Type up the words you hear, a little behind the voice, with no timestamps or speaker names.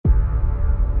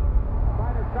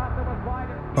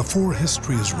Before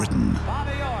history is written,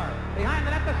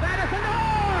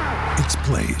 it's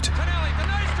played.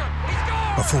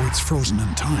 Before it's frozen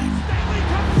in time,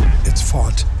 it's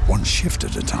fought one shift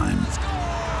at a time.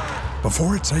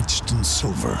 Before it's etched in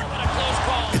silver,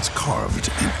 it's carved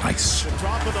in ice.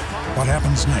 What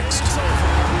happens next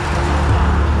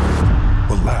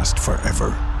will last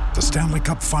forever. The Stanley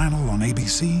Cup Final on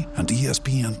ABC and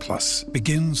ESPN Plus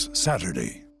begins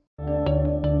Saturday.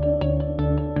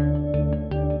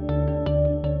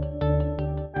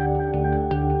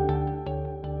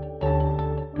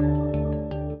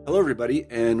 Hello, everybody,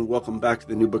 and welcome back to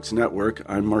the New Books Network.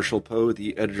 I'm Marshall Poe,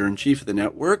 the editor-in-chief of the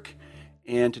network,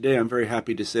 and today I'm very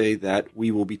happy to say that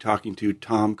we will be talking to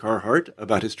Tom Carhart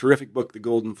about his terrific book, The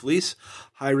Golden Fleece,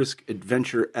 High-Risk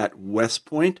Adventure at West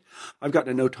Point. I've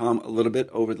gotten to know Tom a little bit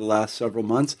over the last several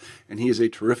months, and he is a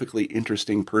terrifically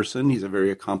interesting person. He's a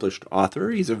very accomplished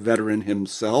author. He's a veteran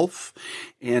himself,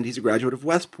 and he's a graduate of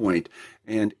West Point.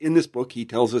 And in this book, he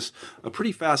tells us a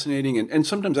pretty fascinating and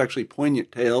sometimes actually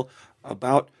poignant tale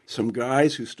about some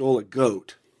guys who stole a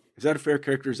goat. Is that a fair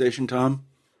characterization, Tom?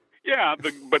 Yeah,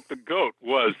 but the goat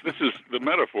was, the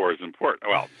metaphor is important.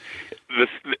 Well,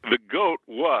 the goat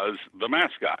was the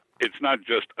mascot. It's not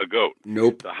just a goat.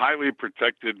 Nope. The highly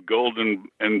protected golden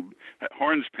and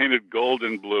horns painted gold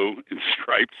and blue in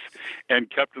stripes and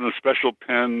kept in a special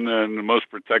pen and the most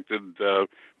protected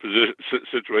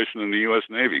situation in the U.S.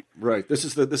 Navy. Right. This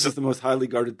is the most highly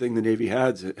guarded thing the Navy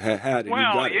had.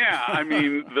 Well, yeah. I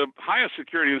mean, the highest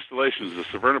security installation is the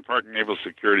Severna Park Naval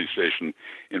Security Station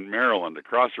in Maryland,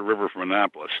 across the river from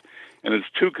Annapolis, and it's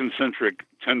two concentric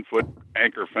 10-foot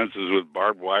anchor fences with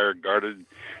barbed wire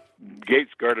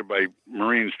gates guarded by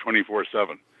Marines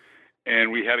 24/7.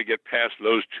 And we had to get past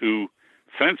those two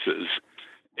fences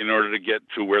in order to get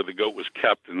to where the goat was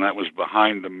kept, and that was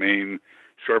behind the main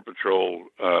shore patrol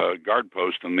guard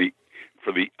post and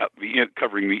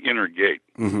covering the inner gate.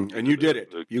 Mm-hmm. And you did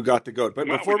it. You got the goat. But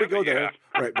before we go there,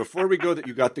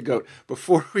 you got the goat.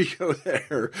 Before we go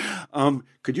there,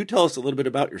 could you tell us a little bit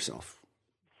about yourself?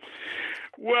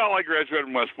 Well, I graduated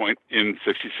from West Point in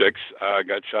 '66.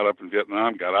 Got shot up in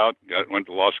Vietnam, got out, went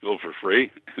to law school for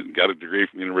free, got a degree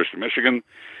from the University of Michigan.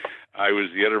 I was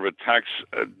the editor of a tax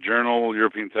journal,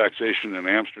 European Taxation, in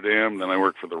Amsterdam. Then I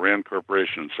worked for the RAND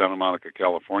Corporation in Santa Monica,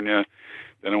 California.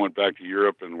 Then I went back to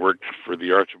Europe and worked for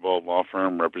the Archibald Law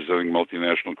Firm, representing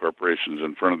multinational corporations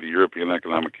in front of the European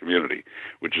Economic Community,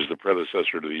 which is the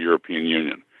predecessor to the European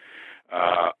Union.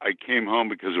 I came home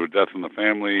because of a death in the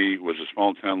family, was a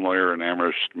small-town lawyer in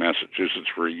Amherst, Massachusetts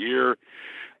for a year,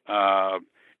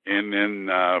 and then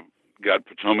got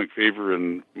Potomac fever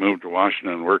and moved to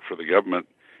Washington and worked for the government.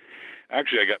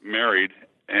 Actually, I got married,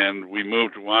 and we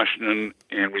moved to Washington,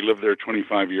 and we lived there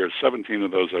 25 years. 17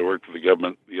 of those I worked for the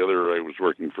government. The other I was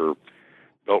working for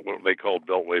what they called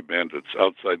Beltway bandits,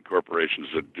 outside corporations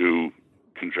that do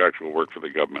contractual work for the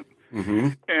government. Mm-hmm.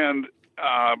 And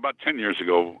about 10 years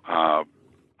ago,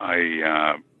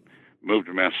 I moved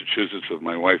to Massachusetts with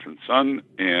my wife and son,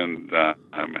 and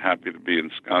I'm happy to be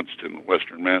ensconced in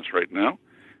Western Mass right now.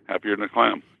 Happier than a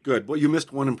clam. Good. Well, you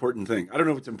missed one important thing. I don't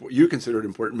know if it's important. You consider it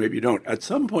important. Maybe you don't. At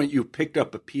some point, you picked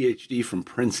up a PhD from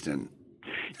Princeton.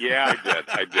 Yeah,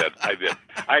 I did.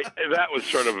 That was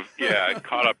sort of, I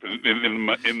caught up in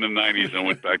the 90s and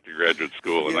went back to graduate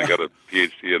school, and I got a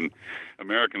PhD in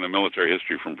American and military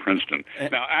history from Princeton.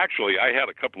 Now, actually, I had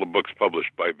a couple of books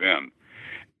published by then,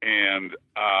 and,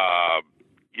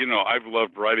 I've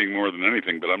loved writing more than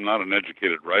anything, but I'm not an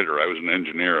educated writer. I was an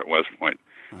engineer at West Point.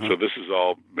 Uh-huh. So this has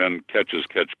all been catch as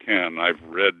catch can. I've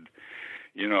read,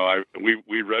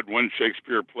 we read one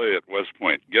Shakespeare play at West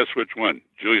Point. Guess which one?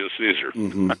 Julius Caesar.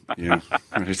 Mm-hmm. Yeah.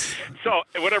 Right. So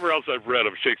whatever else I've read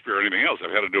of Shakespeare or anything else,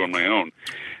 I've had to do on my own.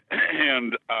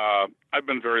 And I've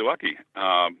been very lucky.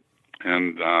 I've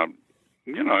been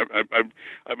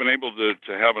able to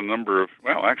have a number of,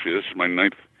 well, actually, this is my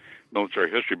 9th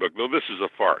military history book, though this is a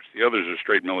farce. The others are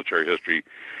straight military history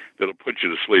that'll put you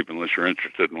to sleep unless you're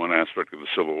interested in one aspect of the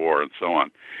Civil War and so on.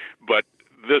 But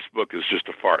this book is just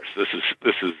a farce. This is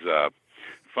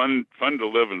fun to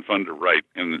live and fun to write,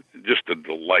 and just a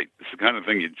delight. It's the kind of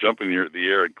thing you jump in the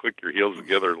air and click your heels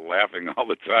together laughing all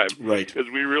the time. Right. Because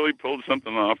we really pulled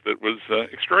something off that was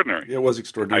extraordinary. It was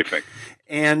extraordinary. I think.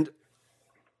 And,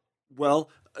 well,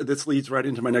 this leads right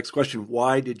into my next question.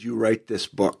 Why did you write this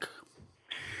book?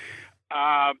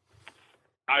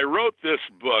 I wrote this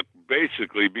book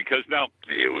basically because, now,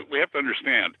 we have to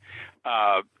understand,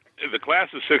 the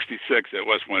class of 66 at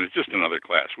West Point is just another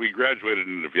class. We graduated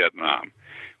into Vietnam.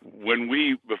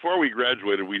 Before we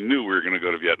graduated, we knew we were going to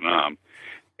go to Vietnam.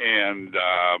 And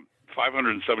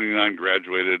 579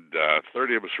 graduated.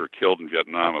 30 of us were killed in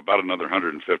Vietnam. About another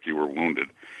 150 were wounded.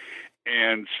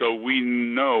 And so we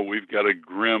know we've got a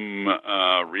grim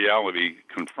reality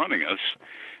confronting us.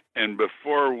 And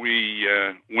before we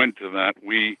went to that,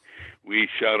 we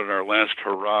shouted our last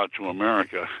hurrah to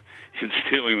America in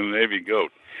stealing the Navy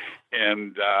goat.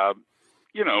 And,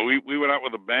 we went out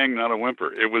with a bang, not a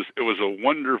whimper. It was a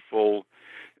wonderful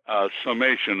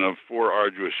summation of 4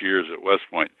 arduous years at West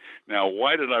Point. Now,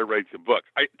 why did I write the book?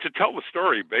 To tell the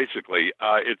story, basically.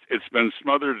 It's been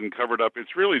smothered and covered up.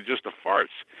 It's really just a farce.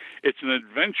 It's an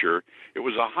adventure. It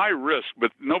was a high risk,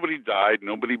 but nobody died,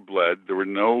 nobody bled. There were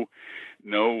no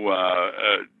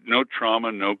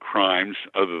trauma, no crimes,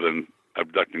 other than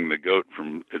abducting the goat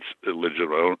from its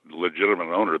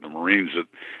legitimate owner, the Marines at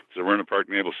Severna Park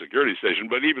Naval Security Station.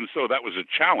 But even so, that was a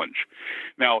challenge.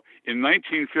 Now, in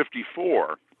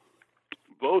 1954,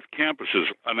 both campuses,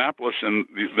 Annapolis and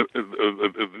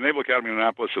the Naval Academy in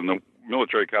Annapolis and the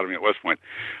Military Academy at West Point,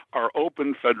 are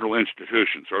open federal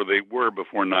institutions, or they were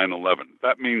before 9/11.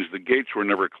 That means the gates were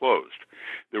never closed.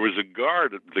 There was a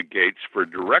guard at the gates for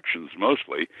directions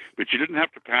mostly, but you didn't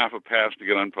have to have a pass to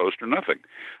get on post or nothing.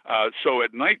 So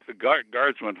at night, the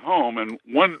guards went home, and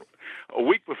a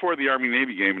week before the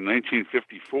Army-Navy game in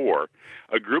 1954,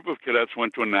 a group of cadets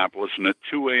went to Annapolis, and at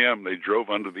 2 a.m. they drove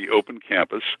onto the open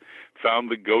campus, found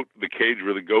the cage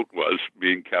where the goat was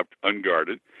being kept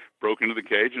unguarded, broke into the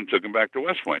cage, and took him back to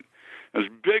West Point. There was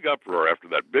big uproar after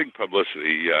that, big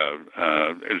publicity. It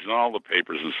was in all the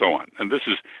papers and so on. And this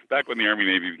is back when the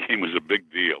Army-Navy game was a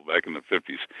big deal, back in the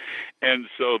 50s. And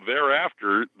so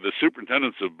thereafter, the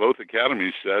superintendents of both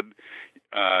academies said,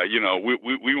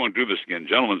 we won't do this again,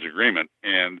 gentlemen's agreement.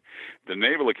 And the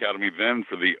Naval Academy then,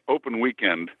 for the open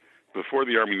weekend before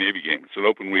the Army-Navy game, it's an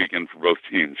open weekend for both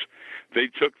teams, they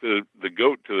took the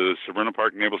goat to the Severna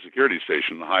Park Naval Security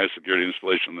Station, the highest security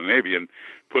installation in the Navy, and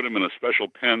put him in a special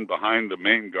pen behind the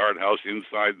main guardhouse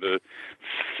inside the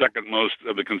second most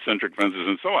of the concentric fences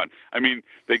and so on. I mean,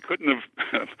 they couldn't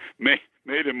have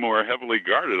made him more heavily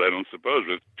guarded, I don't suppose,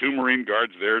 with 2 Marine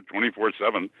guards there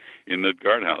 24/7 in the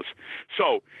guardhouse.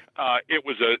 So it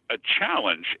was a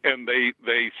challenge, and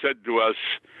they said to us,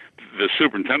 the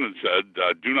superintendent said,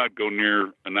 do not go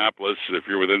near Annapolis. If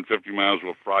you're within 50 miles,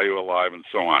 we'll fry you alive, and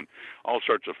so on. All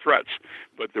sorts of threats.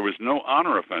 But there was no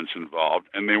honor offense involved,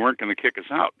 and they weren't going to kick us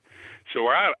out. So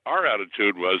our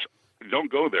attitude was,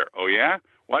 don't go there. Oh, yeah?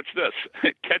 Watch this.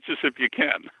 Catch us if you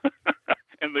can.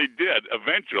 And they did,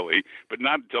 eventually, but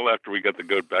not until after we got the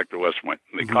goat back to West Point.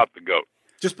 And they caught the goat.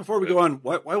 Just before we go on,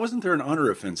 why wasn't there an honor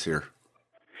offense here?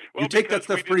 Well, you take that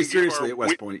stuff pretty seriously at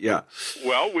West Point, yeah.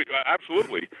 Well,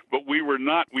 absolutely, but we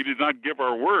did not give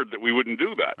our word that we wouldn't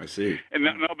do that. I see. And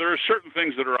now there are certain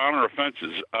things that are honor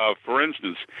offenses. For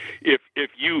instance, if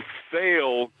you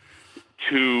fail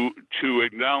to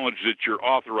acknowledge that you're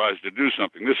authorized to do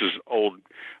something, this is old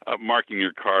marking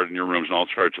your card in your rooms and all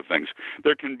sorts of things.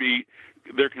 There can be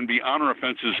honor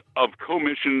offenses of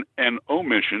commission and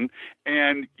omission,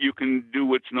 and you can do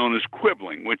what's known as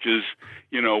quibbling, which is,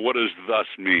 what does thus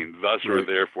mean, thus or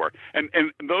therefore. And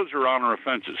those are honor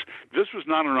offenses. This was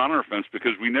not an honor offense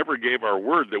because we never gave our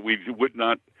word that we would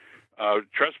not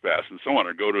trespass and so on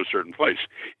or go to a certain place.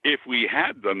 If we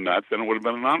had done that, then it would have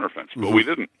been an honor offense, but we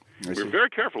didn't. We're very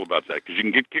careful about that because you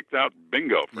can get kicked out,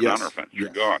 bingo, for an honor offense. You're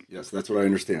gone. Yes, that's what I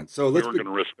understand. So we weren't going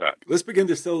to risk that. Let's begin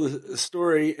to tell the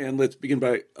story, and let's begin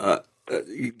by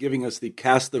giving us the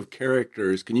cast of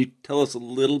characters. Can you tell us a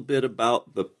little bit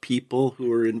about the people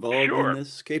who are involved in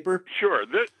this caper? Sure.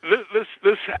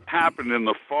 This happened in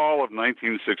the fall of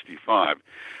 1965.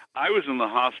 I was in the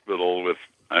hospital with,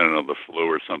 the flu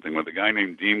or something, with a guy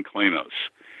named Dean Klanos,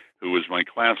 who was my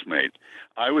classmate.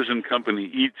 I was in company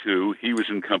E2, he was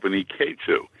in company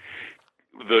K2.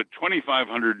 The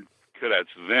 2,500 cadets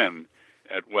then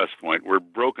at West Point were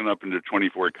broken up into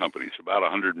 24 companies, about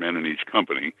 100 men in each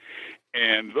company.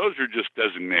 And those are just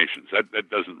designations. That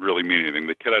doesn't really mean anything.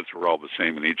 The cadets were all the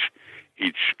same in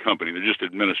each company. They're just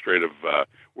administrative,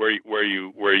 where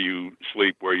you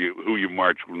sleep, who you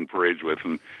march in parades with,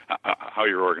 and how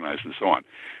you're organized, and so on.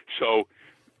 So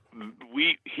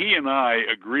he and I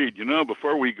agreed,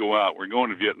 before we go out, we're going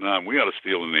to Vietnam, we ought to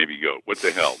steal the Navy goat. What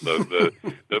the hell?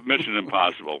 The Mission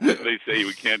Impossible. They say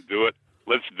we can't do it.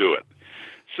 Let's do it.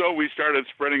 So we started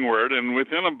spreading word, and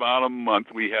within about a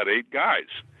month, we had 8 guys.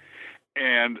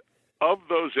 And of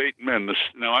those 8 men,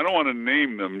 now I don't want to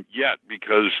name them yet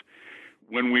because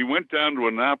when we went down to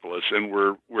Annapolis and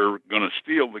we're going to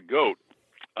steal the goat,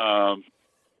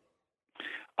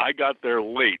 I got there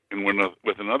late, and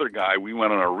with another guy, we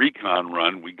went on a recon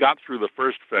run. We got through the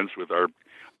first fence with our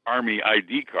Army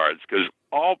ID cards because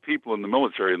all people in the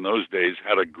military in those days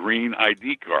had a green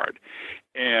ID card.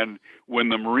 And when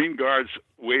the Marine Guards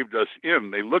waved us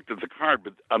in, they looked at the card,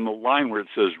 but on the line where it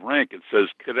says rank, it says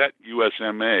Cadet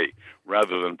USMA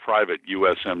rather than Private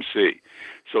USMC.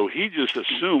 So he just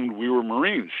assumed we were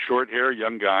Marines, short hair,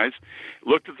 young guys,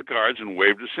 looked at the cards and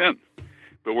waved us in.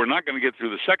 But we're not going to get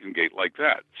through the second gate like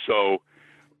that. So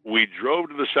we drove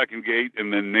to the second gate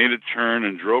and then made a turn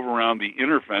and drove around the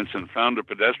inner fence and found a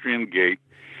pedestrian gate.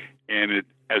 And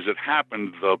as it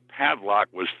happened, the padlock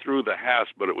was through the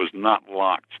hasp, but it was not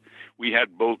locked. We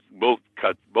had both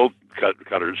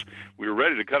cutters. We were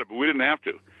ready to cut it, but we didn't have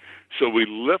to. So we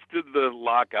lifted the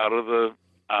lock out of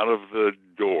the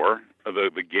door,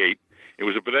 the gate. It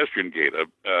was a pedestrian gate,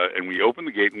 and we opened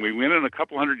the gate, and we went in a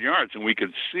couple hundred yards, and we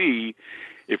could see,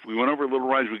 if we went over a little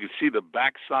rise, we could see the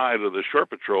back side of the Shore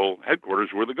Patrol headquarters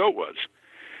where the goat was.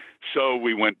 So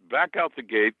we went back out the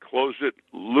gate, closed it,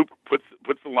 put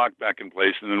the lock back in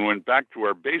place, and then went back to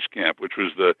our base camp, which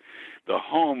was the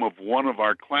home of one of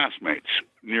our classmates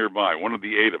nearby, one of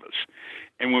the 8 of us.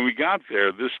 And when we got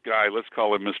there, this guy, let's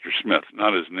call him Mr. Smith,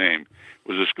 not his name,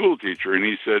 was a school teacher, and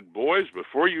he said, "Boys,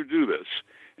 before you do this,"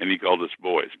 and he called us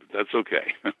boys, but that's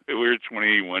okay. We were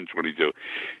 21, 22.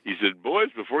 He said,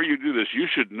 "Boys, before you do this, you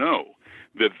should know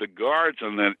that the guards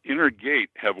on that inner gate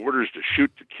have orders to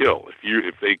shoot to kill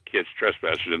if they catch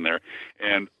trespassers in there,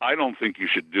 and I don't think you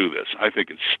should do this. I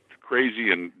think it's crazy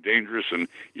and dangerous, and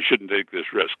you shouldn't take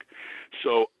this risk."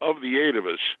 So of the 8 of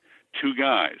us, 2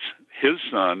 guys, his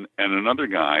son and another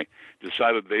guy,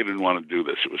 decided they didn't want to do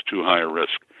this. It was too high a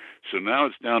risk. So now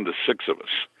it's down to 6 of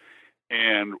us.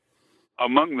 And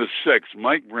among the 6,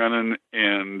 Mike Brennan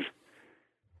and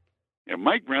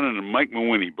Mike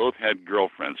Mawhinney both had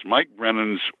girlfriends. Mike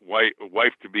Brennan's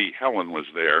wife-to-be, Helen, was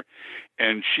there,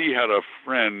 and she had a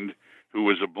friend who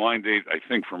was a blind date, I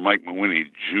think, for Mike Mawhinney,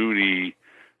 Judy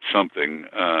something.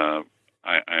 I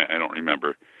don't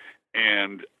remember.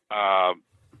 And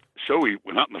so we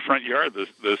went out in the front yard,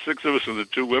 the 6 of us and the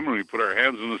 2 women. We put our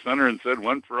hands in the center and said,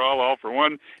 "One for all for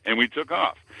one," and we took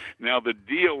off. Now, the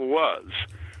deal was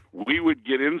we would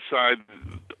get inside.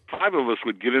 5 of us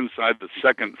would get inside the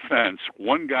second fence.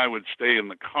 1 guy would stay in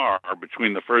the car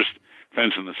between the first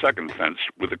fence and the second fence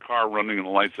with the car running and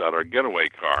the lights out, our getaway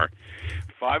car.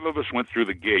 5 of us went through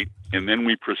the gate, and then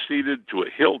we proceeded to a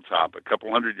hilltop a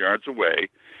couple hundred yards away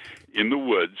in the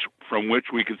woods from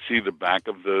which we could see the back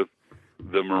of the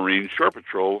Marine Shore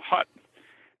Patrol hut,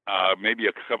 maybe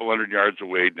a couple hundred yards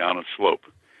away down a slope.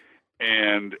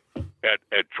 And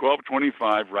at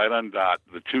 12:25, right on dot,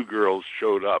 the 2 girls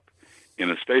showed up in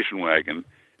a station wagon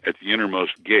at the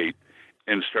innermost gate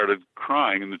and started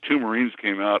crying, and the 2 Marines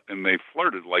came out, and they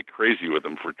flirted like crazy with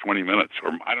them for 20 minutes,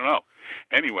 or I don't know.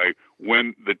 Anyway,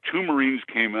 when the 2 Marines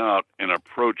came out and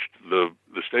approached the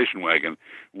station wagon,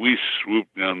 we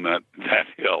swooped down that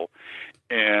hill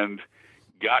and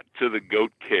got to the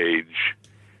goat cage,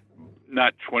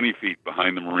 not 20 feet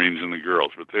behind the Marines and the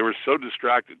girls, but they were so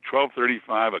distracted.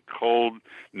 12:35, a cold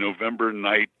November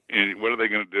night, and what are they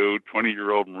going to do?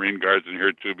 20-year-old Marine Guards in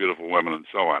here, 2 beautiful women, and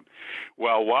so on.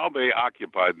 Well, while they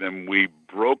occupied them, we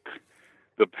broke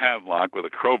the padlock with a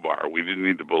crowbar. We didn't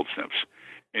need the bolt snips.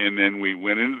 And then we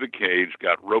went into the cage,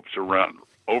 got ropes around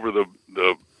over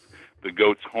the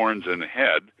goat's horns and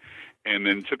head, and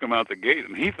then took him out the gate.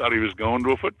 And he thought he was going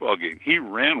to a football game. He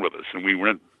ran with us, and we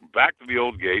went back to the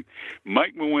old gate.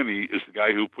 Mike Mawhinney is the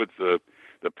guy who put the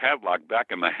padlock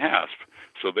back in the hasp,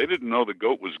 so they didn't know the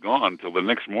goat was gone till the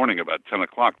next morning about 10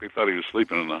 o'clock. They thought he was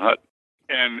sleeping in the hut.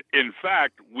 And, in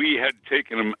fact, we had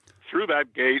taken him through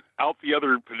that gate, out the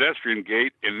other pedestrian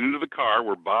gate, and into the car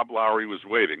where Bob Lowry was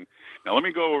waiting. Now, let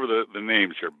me go over the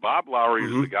names here. Bob Lowry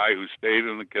is the guy who stayed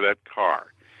in the cadet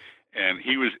car. And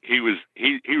he was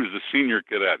the senior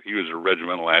cadet. He was a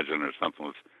regimental adjutant or something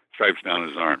with stripes down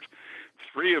his arms.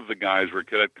 3 of the guys were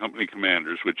cadet company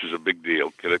commanders, which is a big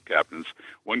deal, cadet captains.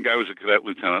 1 guy was a cadet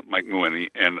lieutenant, Mike Mawhinney,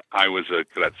 and I was a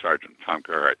cadet sergeant, Tom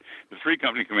Carhart. The 3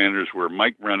 company commanders were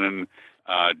Mike Brennan,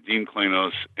 Dean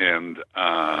Klanos, and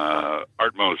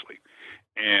Art Mosley.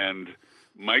 And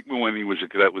Mike Mawhinney was a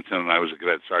cadet lieutenant, I was a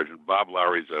cadet sergeant. Bob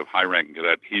Lowry's a high-ranking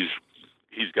cadet.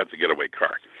 He's got the getaway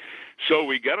car. So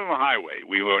we got on the highway.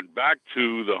 We went back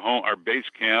to our base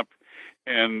camp,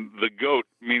 and the goat,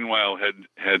 meanwhile,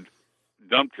 had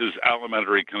dumped his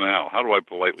alimentary canal. How do I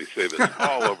politely say this?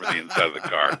 All over the inside of the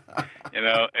car,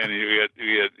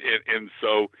 and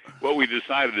so what we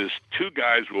decided is 2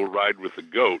 guys will ride with the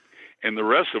goat, and the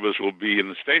rest of us will be in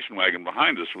the station wagon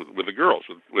behind us with the girls,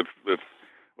 with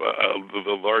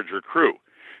the larger crew.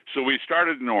 So we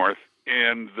started north,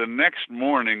 and the next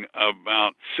morning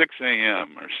about 6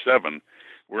 a.m. or 7,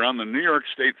 we're on the New York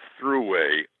State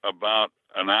Thruway about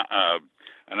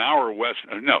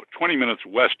 20 minutes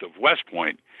west of West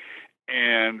Point,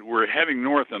 and we're heading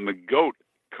north, and the goat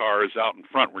car is out in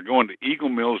front. We're going to Eagle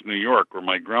Mills, New York, where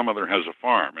my grandmother has a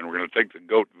farm, and we're going to take the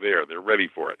goat there. They're ready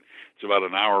for it. It's about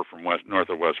an hour from north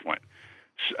of West Point,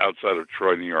 outside of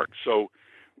Troy, New York. So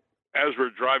as we're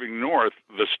driving north,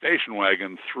 the station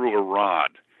wagon threw a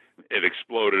rod. It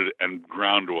exploded and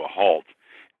ground to a halt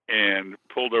and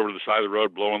pulled over to the side of the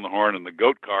road, blowing the horn, and the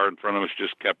goat car in front of us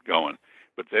just kept going.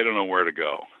 But they don't know where to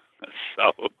go.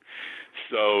 So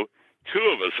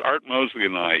two of us, Art Mosley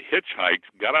and I, hitchhiked,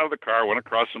 got out of the car, went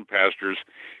across some pastures,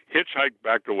 hitchhiked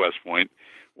back to West Point,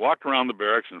 walked around the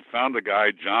barracks, and found a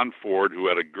guy, John Ford, who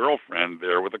had a girlfriend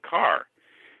there with a car.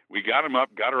 We got him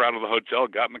up, got her out of the hotel,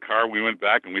 got in the car, we went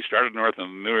back, and we started north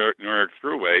on the New York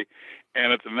Thruway.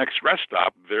 And at the next rest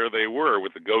stop, there they were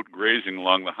with the goat grazing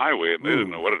along the highway, and they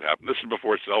didn't know what had happened. This is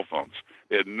before cell phones.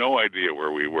 They had no idea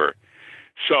where we were.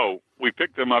 So we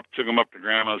picked them up, took them up to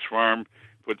Grandma's farm,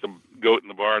 put the goat in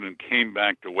the barn, and came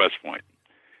back to West Point.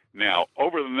 Now,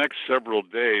 over the next several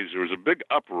days, there was a big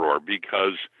uproar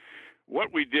because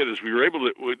what we did is we were able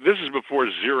to, this is before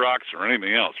Xerox or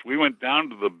anything else. We went down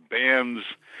to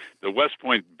the West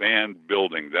Point band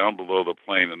building down below the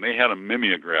plane, and they had a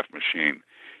mimeograph machine.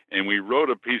 And we wrote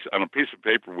on a piece of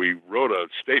paper, we wrote a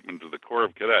statement to the Corps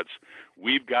of Cadets.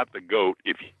 We've got the goat.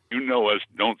 If you know us,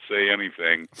 don't say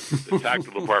anything. The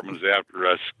tactical department's after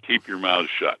us. Keep your mouths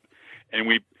shut. And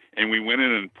we went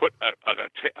in and put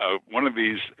one of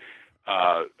these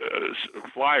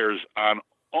flyers on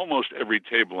almost every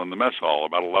table in the mess hall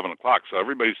about 11 o'clock. So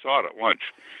everybody saw it at lunch.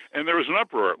 And there was an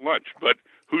uproar at lunch. But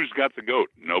who's got the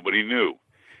goat? Nobody knew.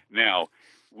 Now,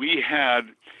 we had...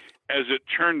 As it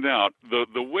turned out,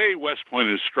 the way West Point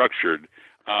is structured,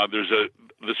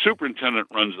 the superintendent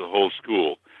runs the whole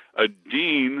school. A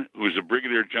dean, who's a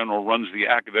brigadier general, runs the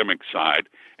academic side,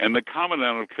 and the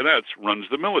commandant of cadets runs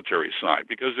the military side,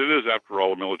 because it is, after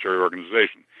all, a military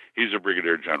organization. He's a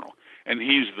brigadier general, and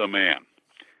he's the man.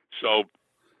 So,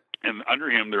 and under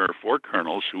him there are 4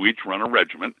 colonels who each run a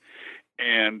regiment,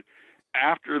 and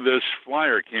after this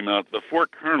flyer came out, the 4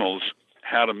 colonels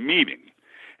had a meeting,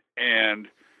 and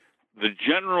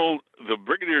the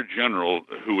brigadier general,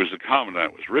 who was the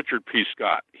commandant, was Richard P.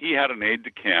 Scott. He had an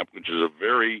aide-de-camp, which is a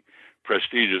very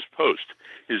prestigious post.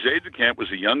 His aide-de-camp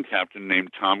was a young captain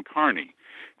named Tom Carney.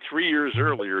 3 years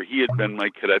earlier, he had been my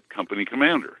cadet company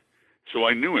commander, so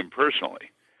I knew him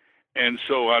personally. And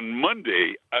so on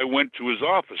Monday, I went to his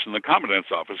office, in the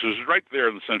commandant's office. It was right there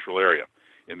in the central area,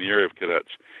 in the area of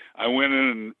cadets. I went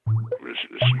in and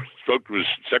spoke to his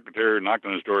secretary, knocked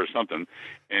on his door or something,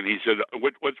 and he said,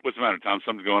 what's the matter, Tom?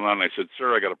 Something going on? And I said,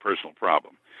 sir, I got a personal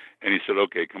problem. And he said,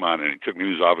 okay, come on. And he took me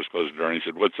to his office, closed the door, and he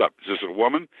said, what's up? Is this a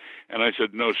woman? And I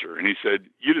said, no, sir. And he said,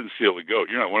 you didn't steal the goat.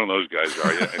 You're not one of those guys,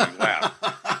 are you? And he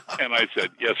laughed. And I said,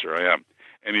 yes, sir, I am.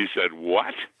 And he said,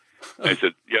 what? And I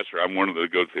said, yes, sir, I'm one of the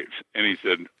goat thieves. And he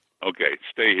said, okay,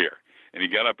 stay here. And he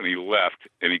got up and he left,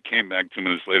 and he came back 2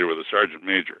 minutes later with a sergeant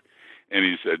major. And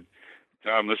he said,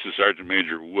 Tom, this is Sergeant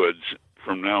Major Woods.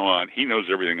 From now on, he knows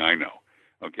everything I know.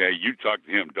 Okay, you talk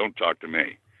to him, don't talk to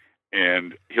me.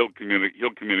 And he'll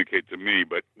communicate to me,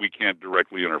 but we can't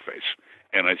directly interface.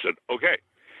 And I said, okay.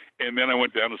 And then I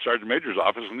went down to Sergeant Major's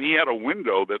office, and he had a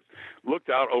window that looked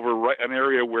out over an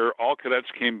area where all cadets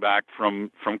came back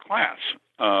from class,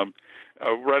 right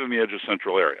on the edge of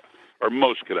Central area, or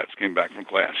most cadets came back from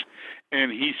class.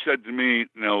 And he said to me,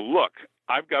 now look,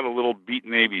 I've got a little Beat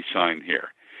Navy sign here.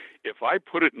 If I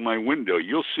put it in my window,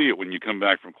 you'll see it when you come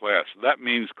back from class. That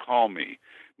means call me.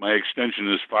 My extension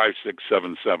is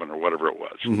 5677 or whatever it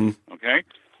was. Mm-hmm. Okay?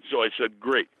 So I said,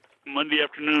 great. Monday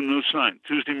afternoon, no sign.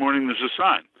 Tuesday morning, there's a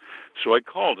sign. So I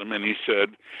called him, and he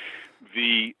said,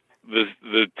 the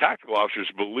tactical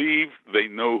officers believe they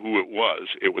know who it was.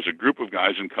 It was a group of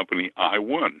guys in Company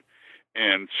I-1.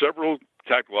 And several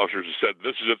tactical officers have said,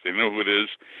 this is it, they know who it is,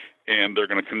 and they're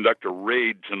going to conduct a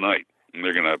raid tonight. And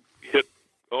they're going to hit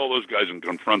all those guys and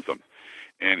confront them.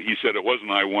 And he said, it wasn't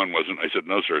I-1, wasn't I said,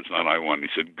 no, sir, it's not I-1. He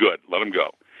said, good, let them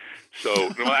go.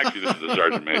 So, well, actually, this is the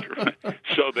sergeant major.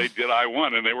 So they did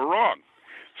I-1, and they were wrong.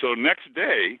 So next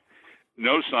day,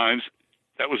 no signs.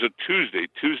 That was a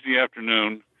Tuesday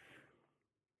afternoon.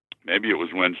 Maybe it was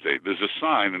Wednesday. There's a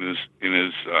sign in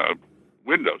his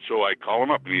window. So I call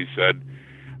him up, and he said,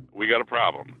 we got a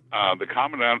problem.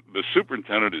 The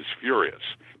superintendent is furious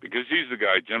because he's the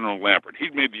guy, General Lampert.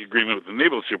 He'd made the agreement with the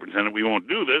naval superintendent, we won't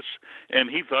do this, and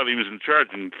he thought he was in charge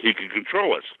and he could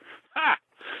control us. Ha!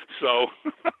 So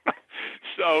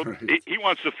right. he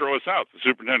wants to throw us out. The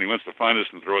superintendent, he wants to find us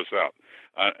and throw us out.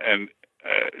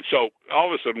 So all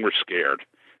of a sudden we're scared.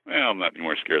 Well, I'm not any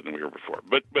more scared than we were before.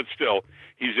 But still,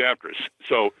 he's after us.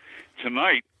 So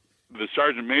tonight, the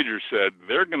sergeant major said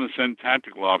they're going to send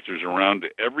tactical officers around to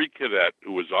every cadet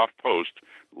who was off post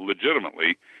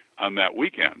legitimately on that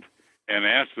weekend and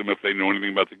ask them if they know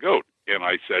anything about the goat. And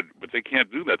I said, but they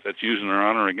can't do that. That's using their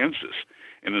honor against us.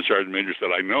 And the sergeant major said,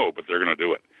 I know, but they're going to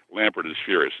do it. Lampert is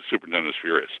furious. The superintendent is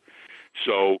furious.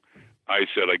 So I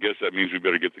said, I guess that means we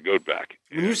better get the goat back.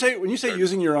 When you say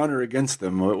using your honor against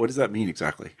them, what does that mean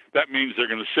exactly? That means they're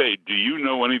going to say, do you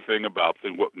know anything about the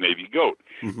Navy goat?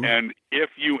 Mm-hmm. And if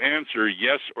you answer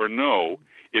yes or no,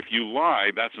 if you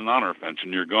lie, that's an honor offense,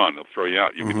 and you're gone. They'll throw you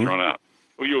out. You'll be thrown out.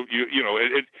 Well,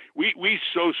 we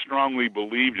so strongly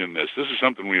believed in this. This is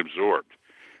something we absorbed,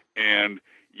 and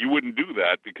you wouldn't do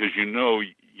that because you know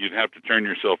you'd have to turn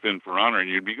yourself in for honor and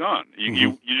you'd be gone.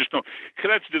 You just don't.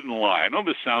 Cadets didn't lie. I know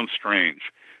this sounds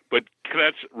strange, but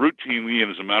cadets routinely, and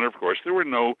as a matter of course, there were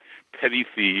no petty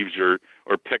thieves or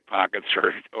pickpockets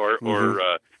or it was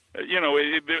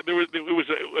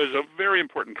a very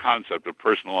important concept of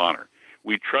personal honor.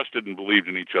 We trusted and believed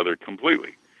in each other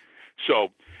completely.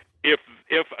 So if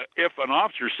an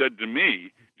officer said to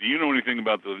me, do you know anything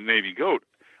about the Navy goat?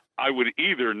 I would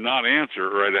either not answer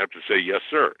or I'd have to say, yes,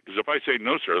 sir. Because if I say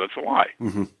no, sir, that's a lie.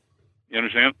 Mm-hmm. You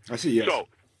understand? I see, yes. So,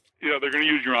 they're going to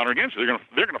use your honor against you.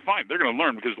 They're going to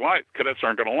learn because cadets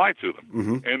aren't going to lie to them.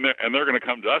 Mm-hmm. And they're going to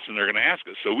come to us and they're going to ask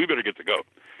us. So we better get the goat.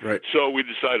 Right. So we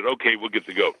decided, okay, we'll get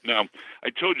the goat. Now, I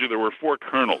told you there were 4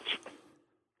 colonels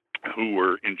who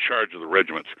were in charge of the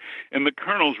regiments. And the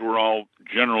colonels were all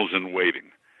generals in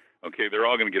waiting. Okay, they're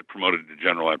all going to get promoted to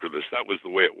general after this. That was the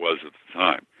way it was at the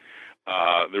time.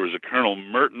 There was a Colonel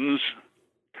Mertens,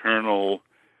 Colonel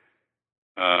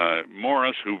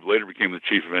Morris, who later became the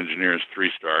Chief of Engineers,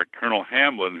 3-star, Colonel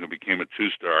Hamlin, who became a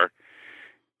 2-star,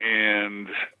 and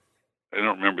I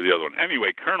don't remember the other one.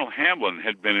 Anyway, Colonel Hamlin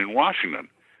had been in Washington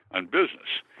on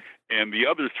business, and the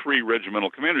other 3 regimental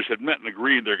commanders had met and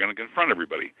agreed they're going to confront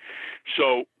everybody.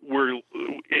 So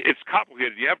it's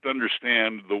complicated. You have to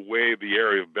understand the way the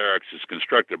area of barracks is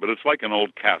constructed, but it's like an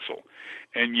old castle.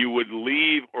 And you would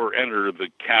leave or enter the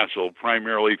castle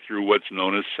primarily through what's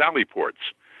known as sally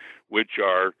ports, which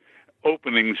are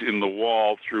openings in the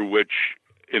wall through which,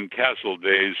 in castle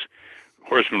days,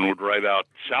 horsemen would ride out,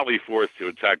 sally forth to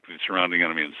attack the surrounding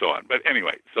enemy, and so on. But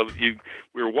anyway, so we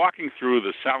were walking through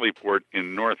the sally port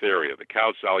in North area, the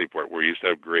Cow Sally Port, where you used to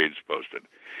have grades posted.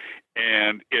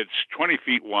 And it's 20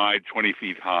 feet wide, 20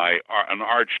 feet high, an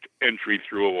arched entry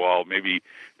through a wall, maybe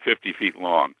 50 feet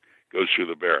long, goes through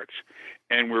the barracks.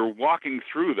 And we're walking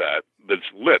through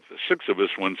that's lit, the 6 of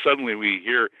us, when suddenly we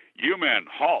hear, you men,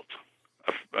 halt,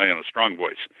 a strong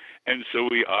voice. And so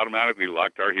we automatically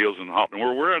locked our heels and halt. And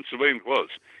we're wearing civilian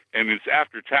clothes. And it's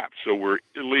after TAP, so we're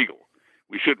illegal.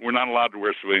 We're not allowed to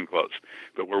wear civilian clothes.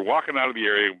 But we're walking out of the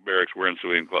area of barracks wearing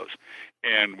civilian clothes.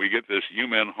 And we get this, you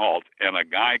men, halt, and a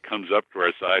guy comes up to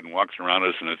our side and walks around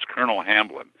us, and it's Colonel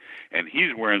Hamlin. And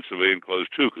he's wearing civilian clothes,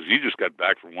 too, because he just got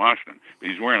back from Washington. But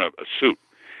he's wearing a suit.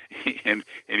 And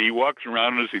he walks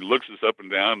around us, he looks us up and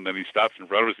down, and then he stops in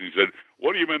front of us and he said,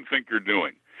 what do you men think you're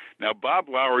doing? Now, Bob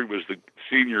Lowry was the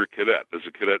senior cadet, as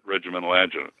a cadet regimental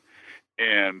adjutant.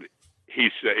 And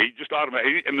he said, he just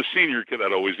automatically, and the senior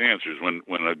cadet always answers when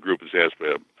a group is asked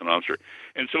by an officer.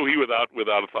 And so he, without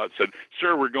a thought, said,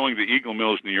 sir, we're going to Eagle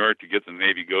Mills, New York to get the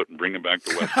Navy goat and bring him back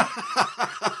to West Point.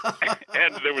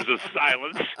 And there was a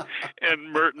silence,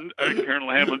 and Colonel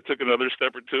Hamlin took another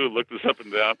step or two, looked us up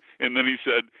and down, and then he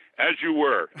said, as you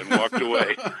were, and walked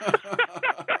away.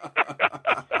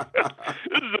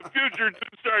 This is a future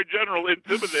 2-star general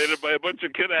intimidated by a bunch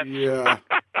of cadets. Yeah.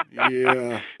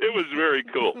 It was very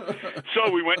cool. So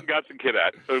we went and got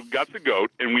the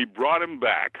goat, and we brought him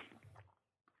back.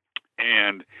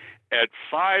 And at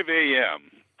 5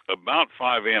 a.m., about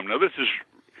 5 a.m., now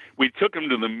we took him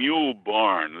to the mule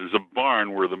barn. There's a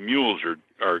barn where the mules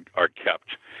are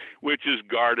kept, which is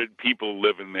guarded. People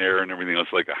live in there and everything else,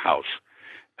 like a house.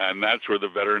 And that's where the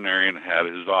veterinarian had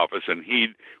his office. And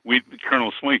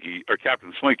Colonel Slinky, or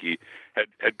Captain Slinky,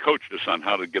 had coached us on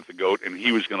how to get the goat, and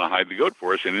he was going to hide the goat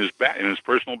for us in his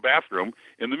personal bathroom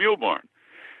in the mule barn.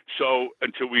 So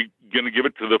until we going to give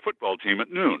it to the football team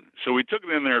at noon. So we took it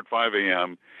in there at 5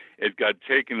 a.m. It got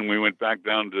taken, and we went back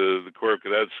down to the Corps of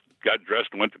Cadets, got dressed,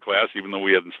 and went to class, even though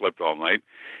we hadn't slept all night.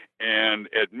 And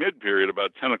at mid-period,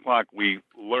 about 10 o'clock, we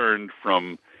learned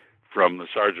from the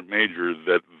sergeant major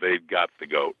that they'd got the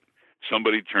goat.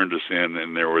 Somebody turned us in,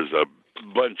 and there was a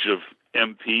bunch of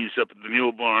MPs up at the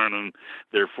mule barn, and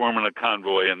they're forming a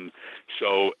convoy, and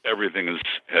so everything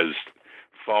has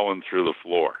fallen through the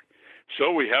floor.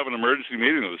 So we have an emergency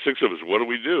meeting of the 6 of us. What do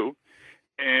we do?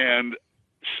 And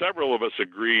several of us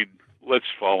agreed let's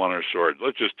fall on our sword.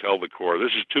 Let's just tell the Corps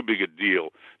this is too big a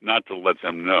deal not to let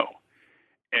them know.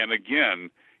 And again,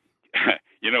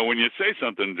 when you say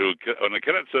something when a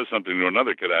cadet says something to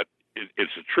another cadet,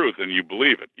 it's the truth, and you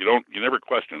believe it. You never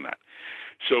question that.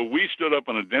 So we stood up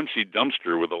on a Dempsey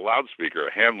dumpster with a loudspeaker,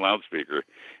 a hand loudspeaker,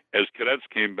 as cadets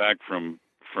came back from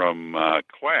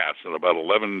class at about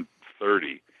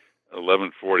 11:40,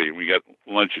 and we got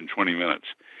lunch in 20 minutes.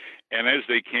 And as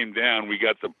they came down, we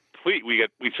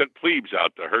sent plebes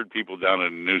out to herd people down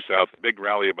in New South, a big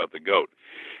rally about the goat.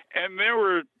 And there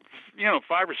were,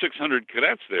 500 or 600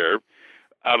 cadets there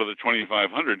out of the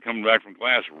 2,500 coming back from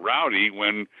class, rowdy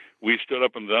when we stood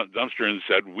up in the dumpster and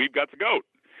said, "We've got the goat."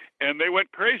 And they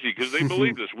went crazy because they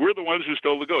believed us. We're the ones who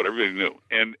stole the goat. Everybody knew.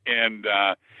 And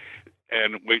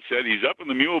we said, "He's up in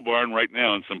the mule barn right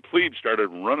now." And some plebes started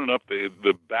running up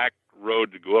the back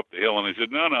road to go up the hill. And I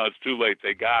said, no, it's too late.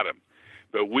 They got him.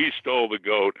 But we stole the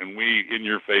goat, and we in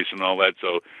your face and all that.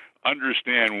 So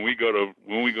understand, when we go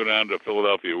down to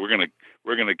Philadelphia, we're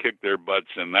gonna kick their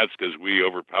butts, and that's because we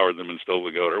overpowered them and stole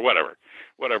the goat, or whatever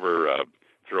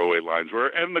throwaway lines were.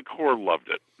 And the Corps loved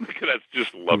it. The cadets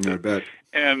just loved it. I bet.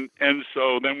 And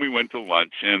so then we went to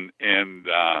lunch, and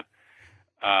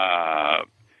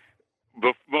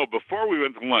before we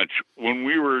went to lunch, when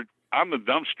we were on the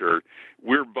dumpster,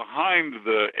 we're behind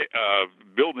the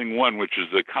Building 1, which is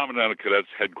the Commandant of Cadets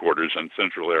headquarters on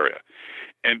Central area.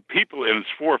 And it's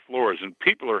 4 floors, and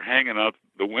people are hanging out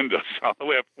the windows all the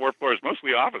way up 4 floors,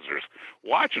 mostly officers,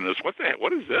 watching us. What the heck?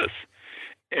 What is this?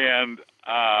 And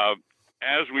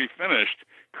as we finished,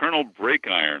 Colonel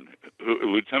Breakiron,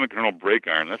 Lieutenant Colonel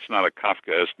Breakiron, that's not a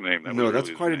Kafkaesque name.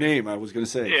 That's quite a name, I was going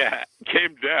to say. Yeah,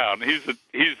 came down. He's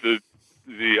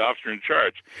the officer in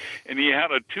charge, and he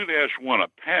had a 2-1, a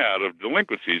pad of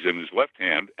delinquencies in his left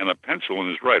hand and a pencil in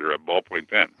his right, or a ballpoint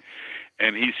pen.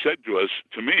 And he said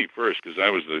to me first, because I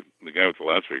was the guy with the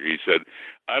loudspeaker, he said,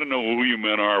 "I don't know who you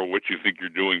men are or what you think you're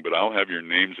doing, but I'll have your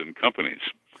names and companies."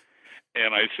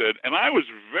 And I said, and I was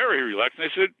very relaxed, and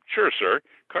I said, "Sure, sir.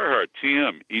 Carhart,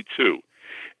 TM, E2.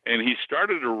 And he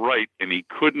started to write, and he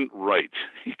couldn't write.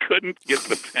 He couldn't get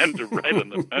the pen to write on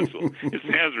the pencil. His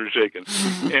hands were shaking.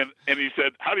 And he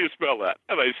said, "How do you spell that?"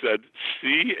 And I said,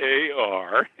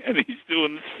 C-A-R. And he's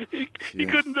doing C. He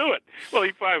couldn't do it. Well,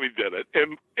 he finally did it.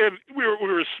 And we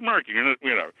were smirking,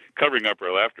 covering up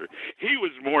our laughter. He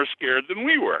was more scared than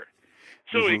we were.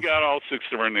 So he got all 6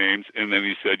 of our names, and then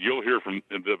he said, "You'll hear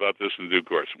about this in due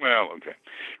course." Well, okay.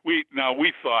 We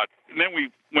thought, and then we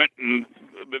went and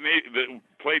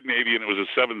played Navy, and it was a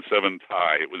 7-7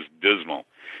 tie. It was dismal.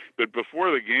 But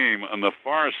before the game, on the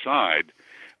far side,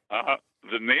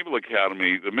 the Naval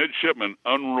Academy, the midshipmen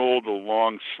unrolled a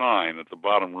long sign at the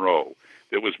bottom row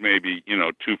that was maybe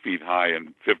 2 feet high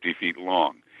and 50 feet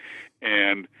long,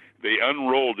 and they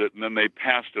unrolled it, and then they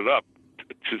passed it up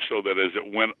so that as it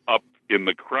went up in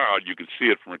the crowd, you could see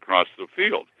it from across the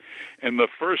field. And the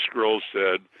first scroll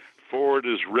said, "Forward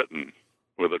is written,"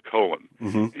 with a colon.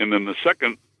 And then the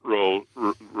second roll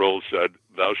said,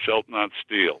 "Thou shalt not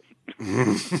steal."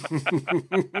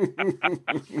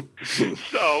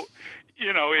 So,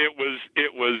 it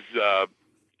was,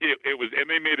 and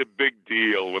they made a big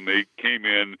deal when they came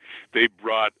in. They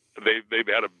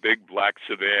had a big black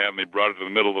sedan. They brought it to the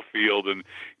middle of the field, and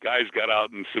guys got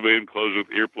out in civilian clothes with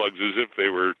earplugs as if they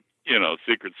were,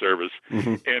 Secret Service.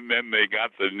 And then they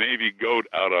got the Navy goat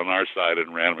out on our side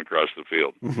and ran him across the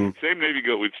field. Same Navy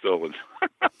goat we'd stolen.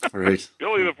 Right.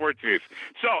 Billy the 14th.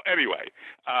 So anyway,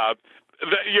 that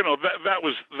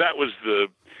was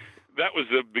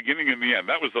the beginning and the end.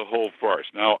 That was the whole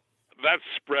farce. Now, that's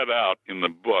spread out in the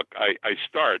book. I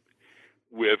start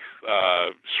with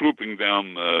swooping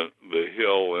down the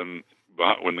hill and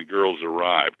when the girls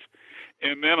arrived.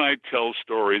 And then I tell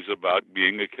stories about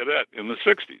being a cadet in the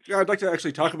 60s. Yeah, I'd like to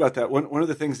actually talk about that. One of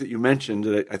the things that you mentioned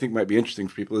that I think might be interesting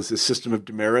for people is this system of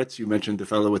demerits. You mentioned the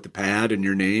fellow with the pad and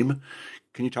your name.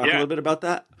 Can you talk a little bit about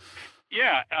that?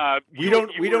 Yeah. We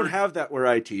don't have that where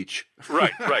I teach.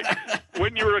 Right.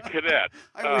 When you're a cadet,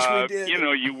 I wish we did.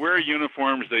 You wear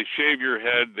uniforms, they shave your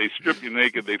head, they strip you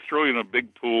naked, they throw you in a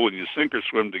big pool, and you sink or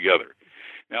swim together.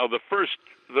 Now, the first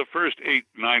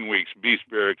 8-9 weeks, beast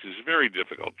barracks is very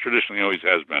difficult. Traditionally, always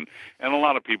has been, and a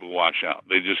lot of people wash out.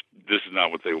 This is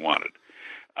not what they wanted.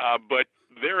 But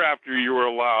thereafter, you are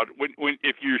allowed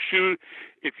if your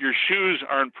shoes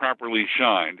aren't properly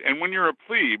shined, and when you're a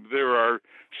plebe, there are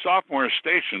sophomores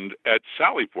stationed at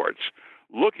sally ports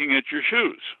looking at your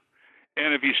shoes.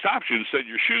 And if he stops you and said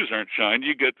your shoes aren't shined,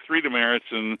 you get 3 demerits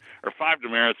or 5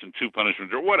 demerits and 2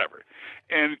 punishments or whatever.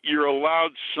 And you're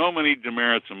allowed so many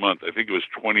demerits a month. I think it was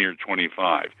 20 or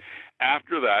 25.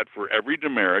 After that, for every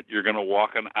demerit, you're going to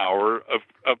walk an hour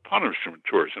of punishment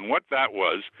tours. And what that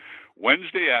was,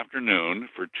 Wednesday afternoon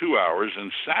for 2 hours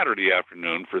and Saturday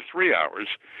afternoon for 3 hours,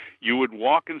 you would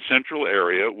walk in central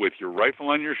area with your rifle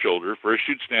on your shoulder. First,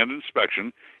 you'd stand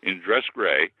inspection in dress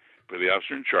gray for the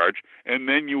officer in charge, and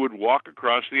then you would walk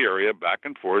across the area back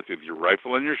and forth with your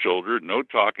rifle on your shoulder, no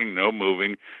talking, no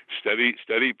moving, steady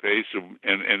pace,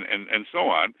 and so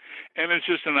on. And it's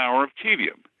just an hour of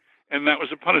tedium. And that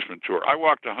was a punishment tour. I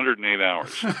walked 108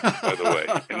 hours, by the way,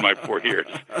 in my 4 years.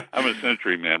 I'm a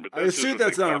century man. But I assume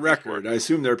that's not a record. I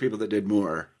assume there are people that did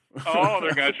more. Oh,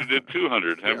 there are guys who did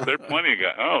 200. Yeah. There are plenty of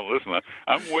guys. Oh, listen,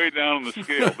 I'm way down on the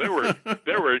scale.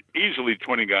 There were easily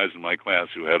 20 guys in my class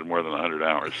who had more than 100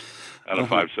 hours out of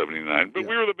 579. But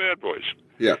we were the bad boys.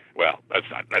 Yeah. Well, that's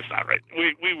not right.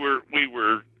 We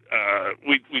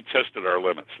tested our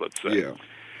limits. Let's say. Yeah.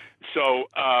 So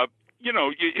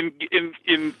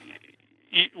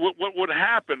what would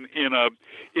happen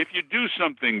if you do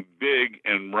something big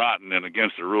and rotten and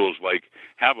against the rules, like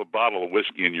have a bottle of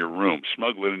whiskey in your room,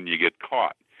 smuggle it, and you get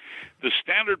caught? The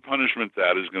standard punishment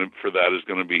is going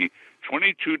to be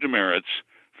 22 demerits,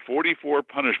 44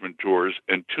 punishment tours,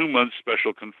 and 2 months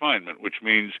special confinement, which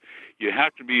means you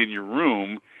have to be in your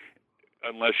room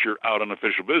unless you're out on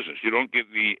official business. You don't get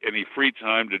any free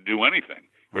time to do anything.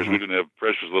 Of course, we didn't have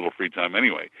precious little free time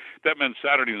anyway. That meant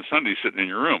Saturday and Sunday sitting in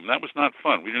your room. That was not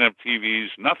fun. We didn't have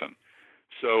TVs, nothing.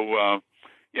 So,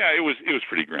 it was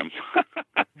pretty grim.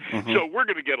 So we're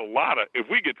going to get if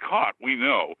we get caught, we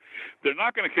know they're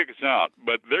not going to kick us out,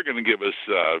 but they're going to give us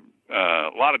a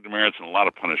lot of demerits and a lot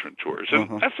of punishment tours.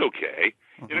 And that's okay,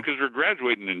 because we're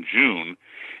graduating in June,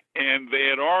 and they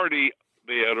had already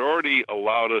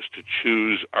allowed us to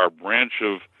choose our branch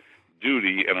of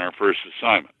duty and our first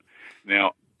assignment.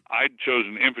 Now, I'd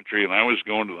chosen infantry, and I was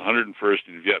going to the 101st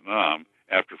in Vietnam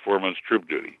after 4 months troop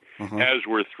duty, as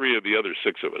were 3 of the other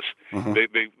 6 of us.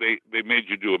 They made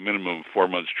you do a minimum of 4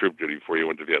 months troop duty before you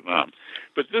went to Vietnam.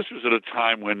 But this was at a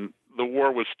time when the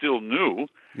war was still new.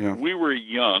 Yeah. We were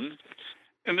young,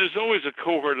 and there's always a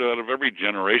cohort out of every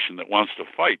generation that wants to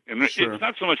fight. And It's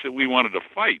not so much that we wanted to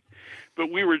fight, but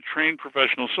we were trained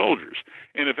professional soldiers.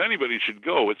 And if anybody should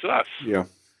go, it's us. Yeah.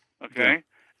 Okay? Yeah.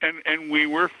 And we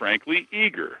were, frankly,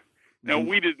 eager. Now,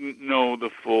 we didn't know the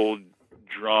full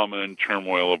drama and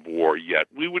turmoil of war yet.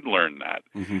 We would learn that.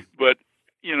 But,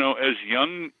 as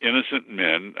young, innocent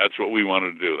men, that's what we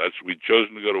wanted to do. We'd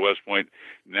chosen to go to West Point.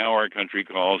 Now our country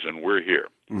calls, and we're here.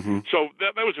 So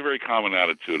that was a very common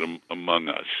attitude among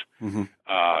us.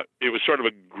 It was sort of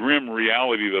a grim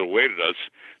reality that awaited us.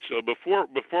 So before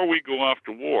we go off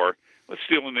to war, let's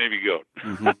steal a Navy goat.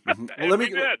 Well, let me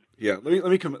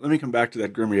come back to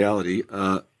that grim reality.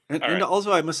 And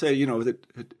also, I must say, that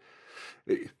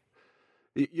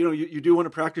you do want to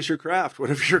practice your craft,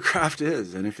 whatever your craft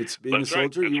is, and if it's being a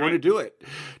soldier, you want to do it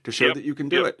to show that you can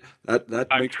do it. That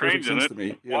makes perfect sense to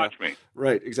me. Yeah. Watch me.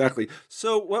 Right, exactly.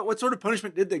 So, what sort of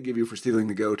punishment did they give you for stealing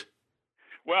the goat?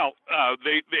 Well,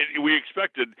 we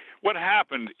expected. What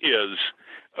happened is,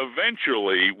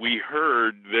 eventually, we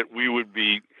heard that we would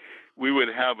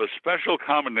have a special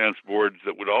commandant's board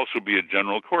that would also be a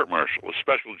general court-martial, a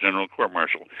special general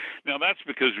court-martial. Now, that's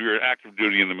because we were active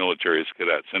duty in the military as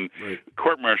cadets, and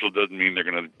court-martial doesn't mean they're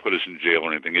going to put us in jail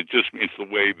or anything. It's the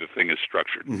way the thing is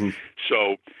structured.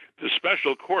 So the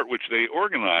special court, which they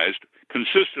organized,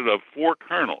 consisted of 4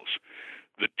 colonels.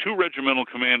 The 2 regimental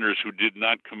commanders who did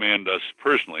not command us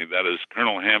personally, that is,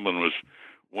 Colonel Hamlin was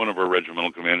one of our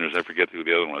regimental commanders. I forget who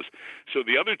the other one was. So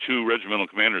the other 2 regimental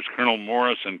commanders, Colonel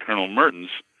Morris and Colonel Mertens,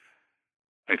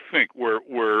 I think, were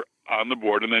on the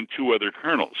board, and then 2 other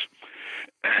colonels.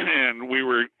 And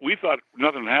we thought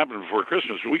nothing happened before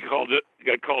Christmas. We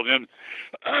got called in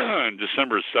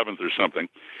December 7th or something.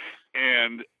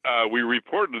 And we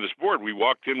reported to this board. We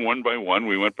walked in one by one.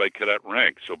 We went by cadet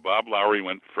rank. So Bob Lowry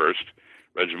went first,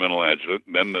 regimental adjutant,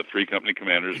 then the 3 company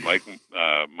commanders, Mike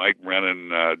Brennan,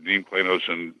 Dean Planos,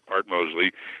 and Art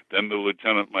Mosley, then the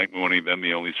lieutenant, Mike Mooney, then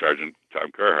the only sergeant, Tom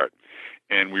Carhart.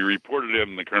 And we reported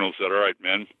in, and the colonel said, all right,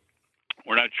 men,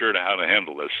 we're not sure how to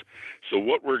handle this. So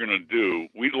what we're going to do,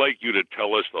 we'd like you to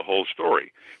tell us the whole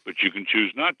story, but you can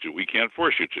choose not to. We can't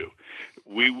force you to.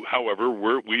 However,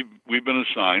 we've been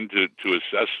assigned to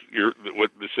assess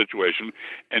the situation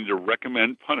and to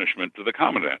recommend punishment to the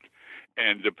commandant.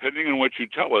 And depending on what you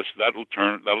tell us, that'll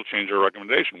change our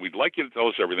recommendation. We'd like you to tell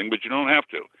us everything, but you don't have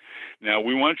to. Now,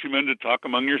 we want you men to talk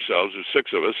among yourselves. There's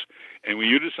 6 of us, and when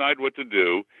you decide what to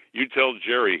do, you tell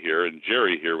Jerry here, and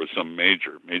Jerry here was some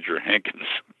Major Hankins,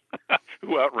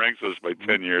 who outranks us by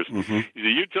 10 years. Mm-hmm.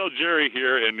 You tell Jerry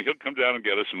here, and he'll come down and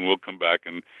get us, and we'll come back,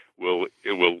 and we'll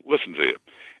listen to you.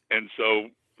 And so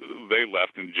they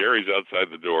left, and Jerry's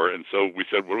outside the door, and so we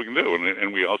said, what are we going to do?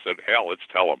 And we all said, hell, let's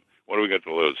tell him. What do we got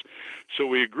to lose? So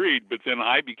we agreed, but then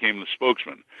I became the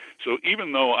spokesman. So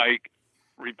even though I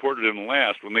reported in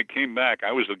last, when they came back,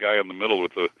 I was the guy in the middle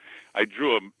I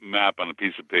drew a map on a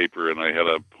piece of paper, and I had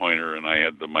a pointer, and I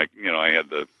had the mic,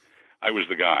 I was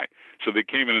the guy. So they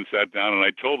came in and sat down, and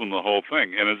I told them the whole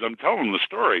thing. And as I'm telling them the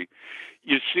story,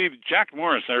 you see, Jack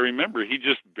Morris, I remember, he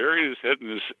just buried his head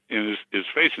in his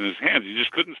face in his hands. He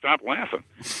just couldn't stop laughing.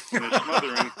 And they're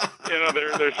smothering,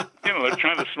 they're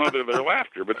trying to smother their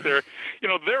laughter. But they're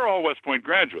all West Point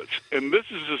graduates. And this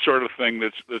is the sort of thing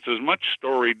that's as much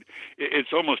storied,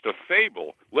 it's almost a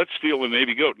fable. Let's steal the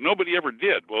Navy goat. Nobody ever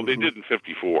did. Well, they did in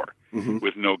 54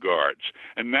 with no guards.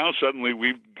 And now suddenly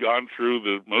we've gone through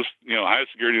the most,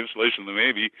 highest security installation in the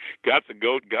Navy, got the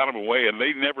goat, got him away, and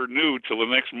they never knew till the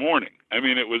next morning. I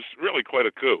mean, it was really quite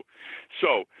a coup.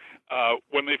 So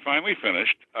when they finally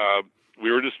finished,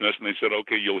 we were dismissed, and they said,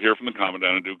 okay, you'll hear from the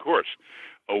commandant in due course.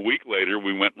 A week later,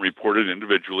 we went and reported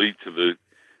individually to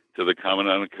the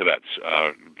commandant of cadets,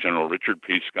 General Richard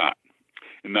P. Scott.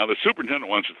 And now the superintendent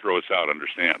wants to throw us out,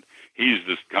 understand. He's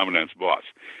the commandant's boss.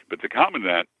 But the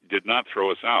commandant did not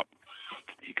throw us out.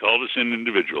 He called us in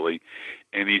individually,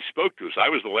 and he spoke to us. I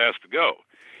was the last to go.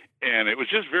 And it was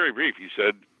just very brief. He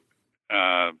said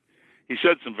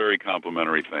some very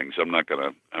complimentary things. I'm not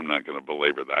gonna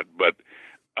belabor that, but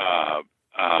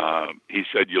he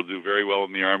said, you'll do very well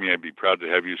in the Army. I'd be proud to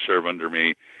have you serve under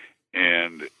me.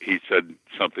 And he said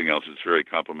something else that's very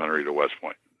complimentary to West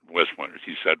Pointers.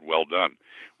 He said, well done,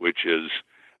 which is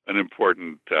an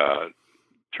important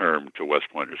term to West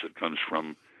Pointers. It comes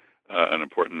from an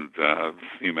important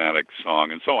thematic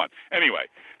song and so on. Anyway,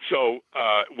 so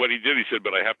what he did, he said,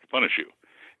 but I have to punish you.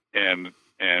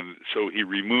 And so he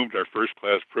removed our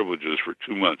first-class privileges for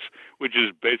 2 months, which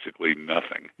is basically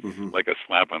nothing, like a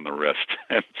slap on the wrist.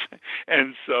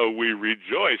 And so we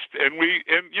rejoiced, and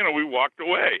we walked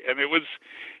away, and it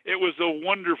was a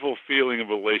wonderful feeling of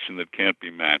elation that can't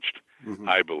be matched,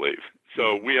 I believe.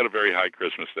 So we had a very high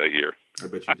Christmas that year. I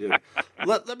bet you did.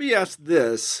 Let me ask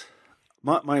this.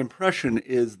 My impression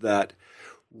is that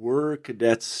were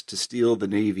cadets to steal the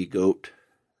Navy goat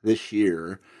this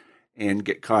year and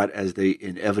get caught as they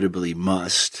inevitably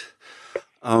must,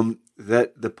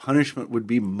 that the punishment would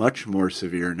be much more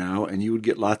severe now, and you would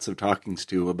get lots of talkings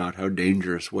to about how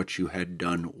dangerous what you had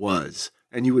done was,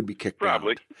 and you would be kicked out.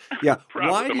 Probably. Yeah.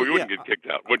 Probably. We wouldn't get kicked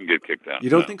out. Wouldn't get kicked out. You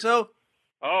don't think so?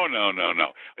 Oh, no.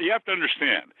 You have to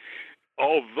understand,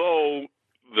 although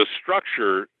the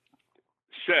structure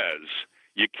says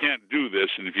you can't do this,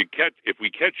 and if we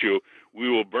catch you, we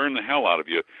will burn the hell out of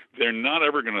you, they're not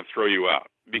ever going to throw you out.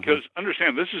 Because,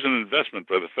 understand, this is an investment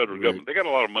by the federal government. They got a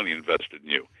lot of money invested in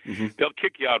you. They'll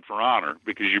kick you out for honor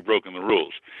because you've broken the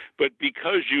rules. But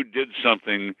because you did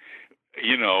something,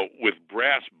 with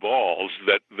brass balls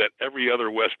that every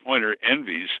other West Pointer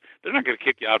envies, they're not going to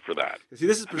kick you out for that. See,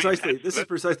 this is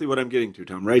precisely what I'm getting to,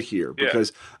 Tom, right here.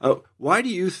 Because why do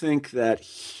you think that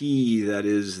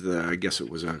I guess it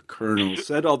was a colonel,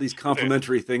 said all these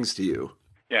complimentary things to you?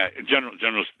 Yeah, General.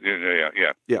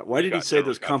 Yeah, why did he say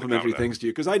those complimentary things to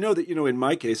you? Because I know that, in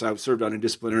my case, I served on a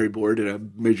disciplinary board at a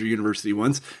major university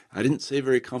once. I didn't say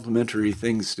very complimentary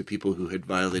things to people who had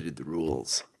violated the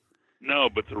rules. No,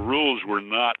 but the rules were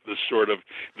not the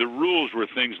rules were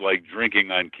things like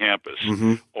drinking on campus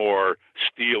or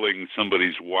stealing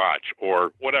somebody's watch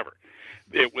or whatever.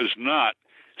 It was not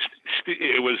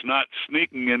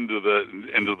sneaking into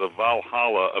the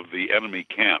Valhalla of the enemy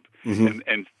camp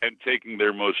and taking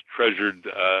their most treasured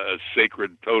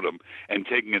sacred totem and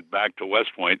taking it back to West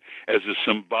Point as a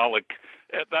symbolic.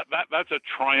 That's a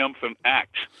triumphant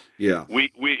act. Yeah.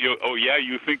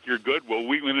 You think you're good? Well,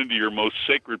 we went into your most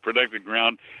sacred protected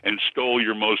ground and stole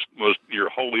your your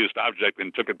holiest object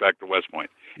and took it back to West Point.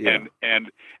 Yeah.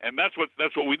 And that's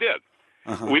what we did.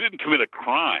 We didn't commit a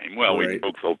crime. Well, we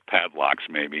broke the padlocks,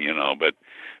 maybe, but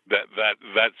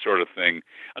that sort of thing.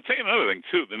 I'll tell you another thing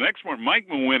too. The next one, Mike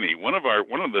Mawhinney, one of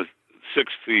the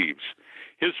 6 thieves,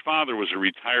 his father was a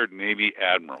retired Navy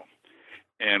admiral,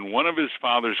 and one of his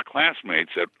father's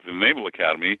classmates at the Naval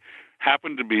Academy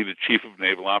happened to be the chief of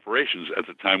naval operations at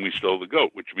the time we stole the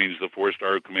goat, which means the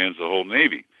 4-star who commands the whole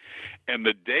Navy. And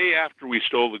the day after we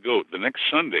stole the goat, the next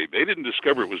Sunday, they didn't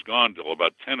discover it was gone till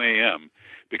about 10 a.m.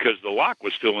 because the lock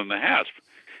was still in the hasp.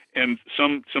 And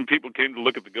some people came to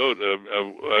look at the goat,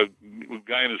 a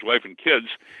guy and his wife and kids,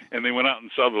 and they went out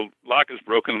and saw the lock is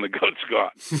broken and the goat's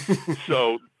gone.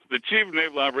 So the chief of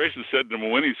naval operations said to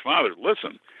Mawhinney's father,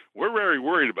 listen, we're very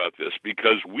worried about this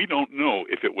because we don't know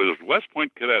if it was West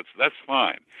Point cadets. That's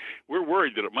fine. We're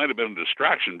worried that it might have been a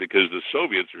distraction because the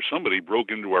Soviets or somebody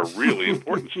broke into our really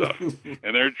important stuff,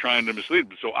 and they're trying to mislead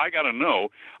them. So I got to know.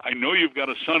 I know you've got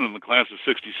a son in the class of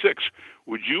 '66.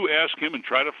 Would you ask him and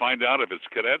try to find out if it's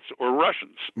cadets or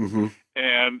Russians? Mm-hmm.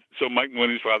 And so Mike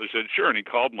Mawhinney's father said, sure. And he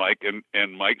called Mike,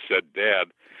 and Mike said,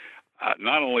 Dad,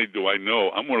 not only do I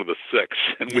know, I'm one of the 6,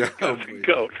 and we got the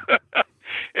goat.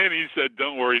 And he said,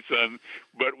 don't worry, son,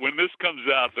 but when this comes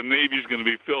out, the Navy's going to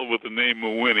be filled with the name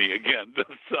Mawhinney again.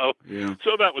 So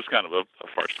that was kind of a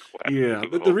farcical act. Yeah,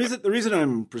 but the reason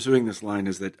I'm pursuing this line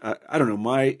is that, I don't know,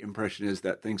 my impression is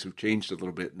that things have changed a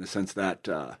little bit in the sense that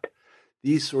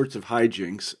these sorts of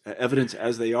hijinks, evidence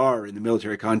as they are in the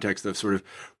military context of sort of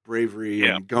bravery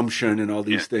and gumption and all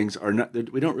these things, are not.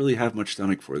 We don't really have much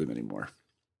stomach for them anymore.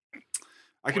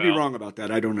 I could be wrong about that.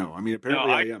 I don't know. I mean,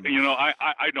 apparently I am.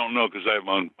 I don't know because I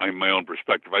have my own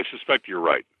perspective. I suspect you're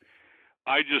right.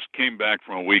 I just came back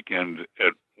from a weekend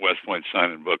at West Point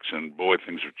signing books, and boy,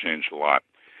 things have changed a lot.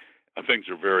 Things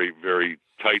are very, very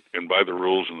tight and by the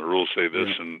rules, and the rules say this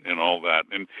and all that.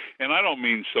 And I don't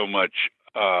mean so much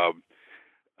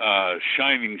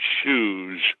shining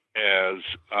shoes as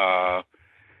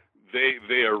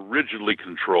they are rigidly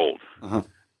controlled. Uh-huh.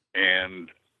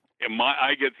 And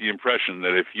I get the impression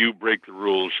that if you break the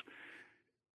rules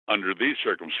under these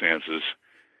circumstances,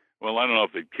 well, I don't know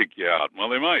if they'd kick you out. Well,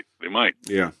 they might.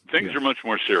 Yeah. Things are much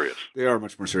more serious. They are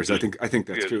much more serious. I think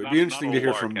that's true. It'd be interesting to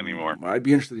hear from anymore. I'd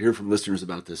be interested to hear from listeners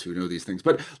about this who know these things.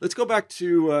 But let's go back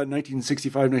to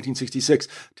 1965, 1966.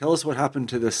 Tell us what happened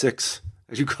to the 6,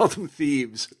 as you call them,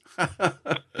 thieves.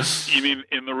 You mean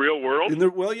in the real world? I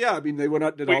mean, they went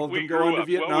out. Did all of them go on to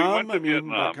Vietnam?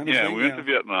 We went to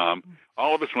Vietnam.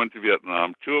 All of us went to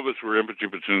Vietnam. 2 of us were infantry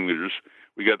platoon leaders.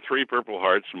 We got 3 Purple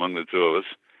Hearts among the 2 of us,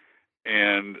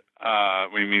 and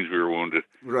which means we were wounded.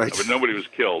 Right. But nobody was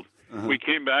killed. Uh-huh. We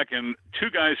came back, and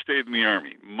 2 guys stayed in the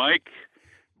Army. Mike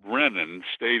Brennan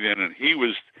stayed in, and he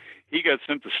got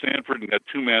sent to Stanford and got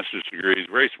 2 master's degrees.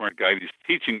 Very smart guy. He's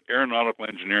teaching aeronautical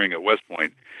engineering at West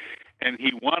Point. And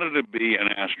he wanted to be an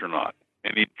astronaut.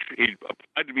 And he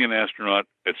applied to be an astronaut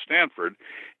at Stanford,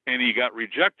 and he got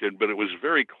rejected, but it was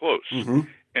very close. Mm-hmm.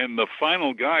 And the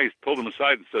final guy pulled him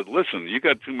aside and said, listen, you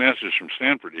got 2 masters from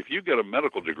Stanford. If you get a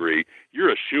medical degree,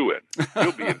 you're a shoo-in.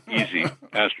 You'll be an easy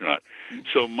astronaut.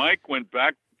 So Mike went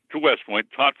back to West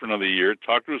Point, taught for another year,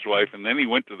 talked to his wife, and then he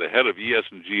went to the head of ES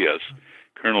and GS,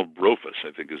 Colonel Brofus,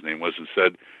 I think his name was, and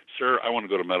said, sir, I want to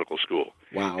go to medical school.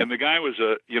 Wow. And the guy was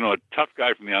a tough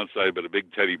guy from the outside, but a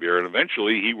big teddy bear. And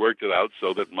eventually he worked it out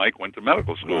so that Mike went to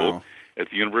medical school at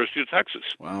the University of Texas.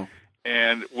 Wow.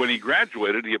 And when he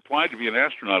graduated, he applied to be an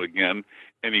astronaut again,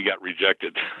 and he got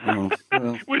rejected,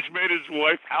 which made his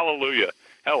wife, Helen.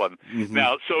 Mm-hmm.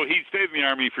 Now, so he stayed in the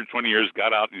Army for 20 years,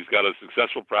 got out, and he's got a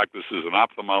successful practice as an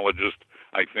ophthalmologist,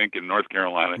 I think, in North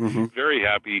Carolina. Mm-hmm. Very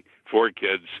happy, 4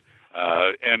 kids.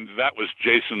 And that was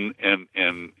Jason and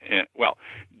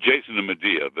Jason and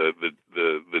Medea,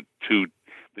 the two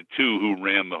who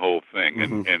ran the whole thing,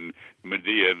 mm-hmm. and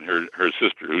Medea and her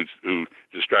sister who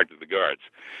distracted the guards.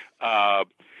 Let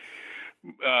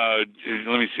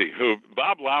me see.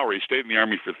 Bob Lowry stayed in the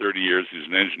Army for 30 years. He's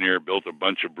an engineer, built a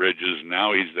bunch of bridges.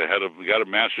 Now he's got a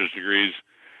master's degrees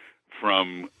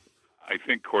from, I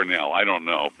think, Cornell. I don't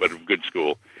know, but a good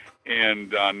school.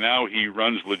 And now he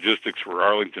runs logistics for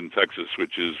Arlington, Texas,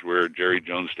 which is where Jerry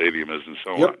Jones Stadium is and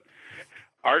so on.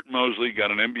 Art Mosley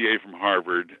got an MBA from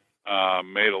Harvard,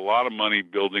 made a lot of money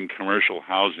building commercial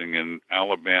housing in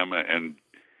Alabama and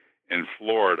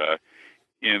Florida.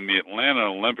 In the Atlanta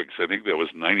Olympics, I think that was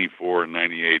 94 and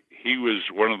 98, he was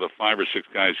one of the 5 or 6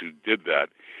 guys who did that.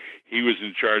 He was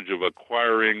in charge of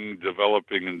acquiring,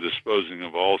 developing, and disposing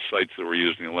of all sites that were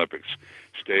used in the Olympics,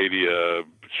 stadia,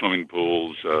 swimming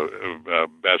pools,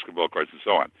 basketball courts, and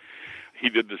so on. He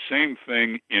did the same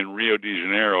thing in Rio de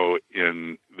Janeiro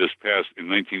in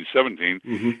 1917,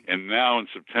 mm-hmm. and now in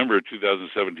September of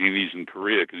 2017, he's in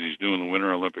Korea because he's doing the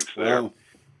Winter Olympics there.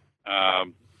 Wow.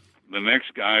 The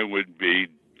next guy would be,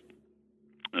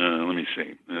 let me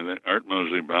see, Art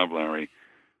Mosley, Bob Lowry,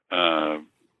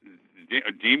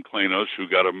 Dean Klanos, who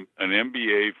got an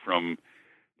MBA from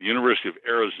the University of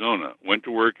Arizona, went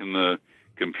to work in the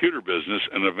computer business,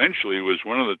 and eventually was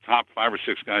one of the top 5 or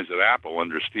 6 guys at Apple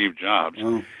under Steve Jobs.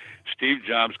 Oh. Steve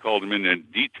Jobs called him in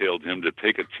and detailed him to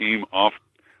take a team off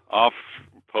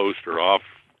post or off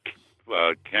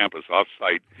campus, off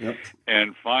site, Yep.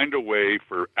 and find a way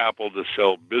for Apple to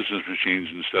sell business machines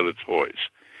instead of toys.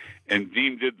 And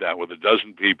Dean did that with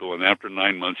 12 people, and after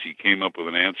 9 months, he came up with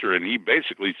an answer, and he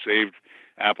basically saved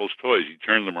Apple's toys. He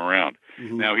turned them around.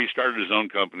 Mm-hmm. Now, he started his own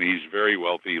company. He's very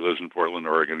wealthy. He lives in Portland,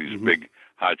 Oregon. He's Mm-hmm. a big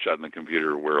hotshot in the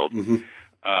computer world.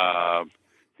 Mm-hmm.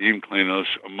 Dean Klinos,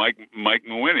 Mike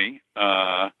Mawhinney,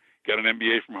 got an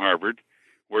MBA from Harvard,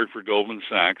 worked for Goldman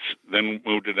Sachs, then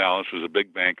moved to Dallas, was a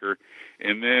big banker,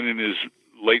 and then in his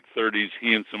late 30s,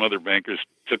 he and some other bankers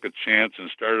took a chance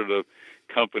and started a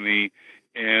company,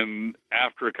 and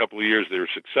after a couple of years, they were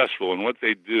successful, and what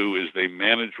they do is they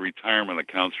manage retirement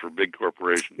accounts for big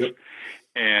corporations, Yep.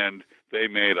 and they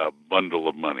made a bundle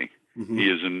of money. Mm-hmm. He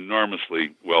is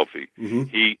enormously wealthy.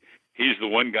 Mm-hmm. He's the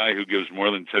one guy who gives more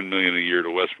than $10 million a year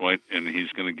to West Point, and he's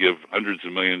going to give hundreds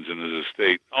of millions in his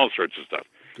estate, all sorts of stuff.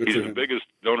 Good He's for the him. biggest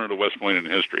donor to West Point in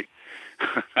history.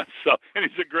 And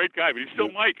he's a great guy, but he's still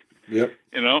Mike, Yep.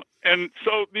 And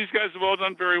so these guys have all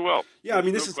done very well. Yeah, I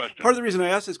mean, this No is question. part of the reason I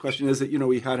asked this question is that,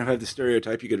 we kind of have the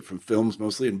stereotype, you get it from films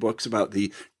mostly and books, about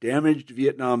the damaged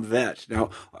Vietnam vet. Now,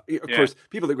 of course,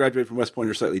 people that graduate from West Point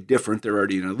are slightly different. They're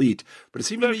already an elite. But it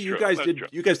seems to me That's you true. guys That's did true.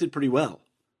 you guys did pretty well.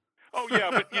 Oh, yeah,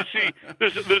 but you see,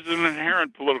 there's an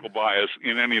inherent political bias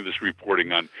in any of this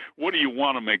reporting on what do you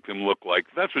want to make them look like.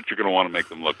 That's what you're going to want to make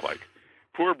them look like.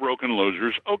 Poor, broken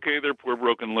losers. Okay, they're poor,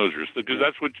 broken losers because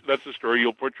that's the story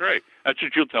you'll portray. That's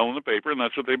what you'll tell in the paper, and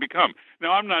that's what they become.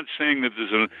 Now, I'm not saying that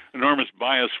there's an enormous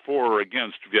bias for or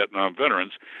against Vietnam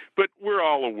veterans, but we're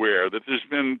all aware that there's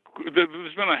been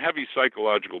a heavy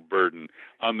psychological burden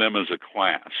on them as a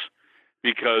class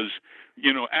because,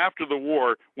 after the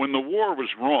war, when the war was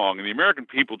wrong and the American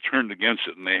people turned against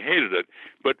it and they hated it,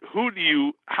 but who do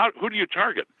you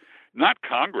target? Not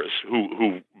Congress,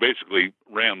 who basically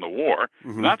ran the war,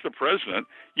 not the president.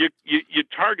 You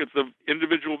target the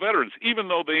individual veterans, even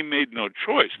though they made no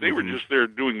choice. They were just there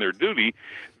doing their duty.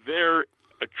 They're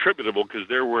attributable because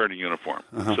they're wearing a uniform,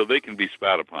 so they can be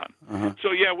spat upon.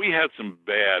 So, yeah, we had some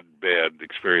bad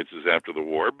experiences after the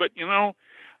war, but,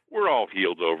 we're all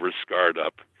healed over, scarred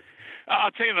up.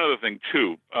 I'll tell you another thing,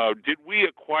 too. Did we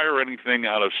acquire anything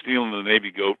out of stealing the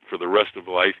Navy goat for the rest of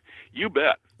life? You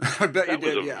bet. I bet That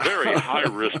was a very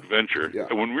high-risk venture. Yeah.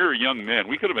 And when we were young men,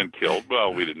 we could have been killed.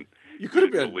 Well, we didn't. You could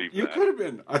have didn't been. believe You that. could have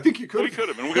been. I think you could. We could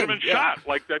have been. We could have been Yeah. shot,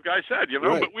 like that guy said,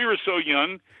 Right. But we were so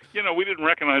young, we didn't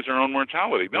recognize our own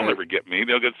mortality. They'll Right. never get me.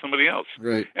 They'll get somebody else.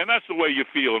 Right. And that's the way you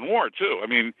feel in war, too. I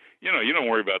mean, you don't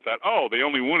worry about that. Oh, they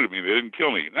only wounded me. They didn't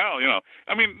kill me. No,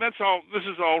 I mean, that's all. This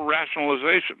is all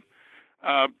rationalization.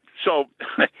 So,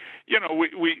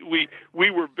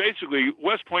 we were basically,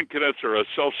 West Point cadets are a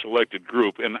self-selected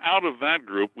group, and out of that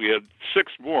group, we had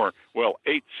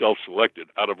 8 self-selected,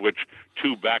 out of which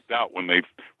 2 backed out when they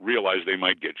realized they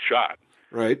might get shot.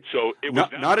 Right. So it was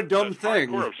Not a dumb a thing.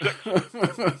 hardcore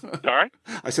of 6. Sorry?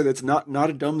 I said it's not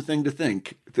a dumb thing to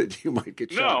think that you might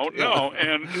get shot. No,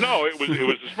 it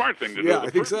was a smart thing to do. Yeah, the I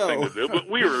think prudent thing so. to do, but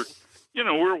we were.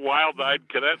 We're wild-eyed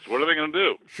cadets. What are they going to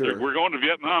do? Sure. We're going to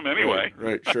Vietnam anyway.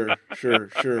 Right.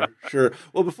 Sure.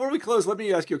 Well, before we close, let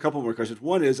me ask you a couple more questions.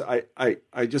 One is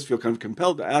I just feel kind of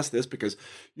compelled to ask this because,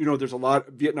 there's a lot,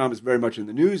 Vietnam is very much in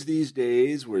the news these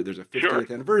days where there's a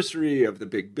 50th anniversary of the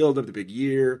big build-up, the big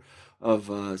year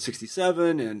of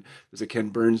 67, and there's a Ken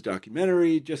Burns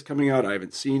documentary just coming out. I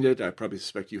haven't seen it. I probably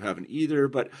suspect you haven't either,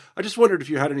 but I just wondered if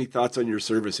you had any thoughts on your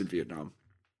service in Vietnam.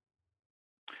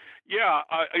 Yeah,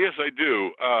 yes, I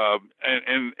do.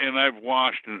 And I've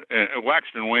waxed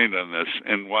and waned on this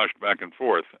and washed back and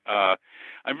forth.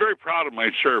 I'm very proud of my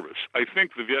service. I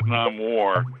think the Vietnam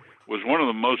War was one of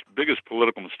the biggest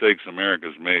political mistakes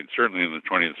America's made, certainly in the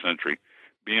 20th century,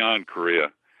 beyond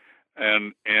Korea.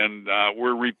 And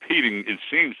we're repeating, it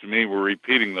seems to me, we're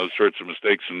repeating those sorts of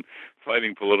mistakes and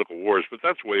fighting political wars, but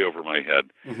that's way over my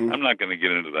head. Mm-hmm. I'm not going to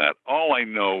get into that. All I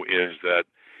know is that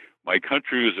my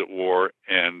country was at war,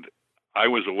 and I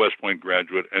was a West Point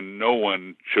graduate, and no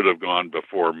one should have gone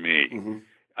before me. Mm-hmm.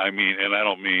 I mean, and I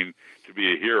don't mean to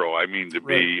be a hero. I mean to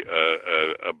be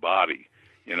a body.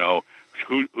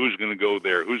 Who's going to go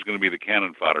there? Who's going to be the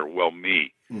cannon fodder? Well,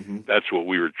 me. Mm-hmm. That's what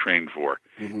we were trained for.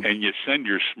 Mm-hmm. And you send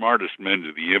your smartest men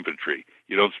to the infantry.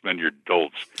 You don't spend your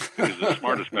dolts, because the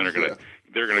smartest men are going to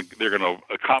they're going to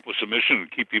accomplish a mission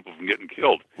and keep people from getting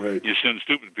killed. Right. You send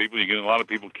stupid people, you get a lot of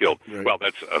people killed. Right. Well,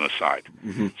 that's an aside.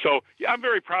 Mm-hmm. So yeah, I'm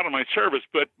very proud of my service,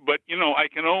 but I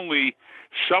can only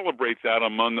celebrate that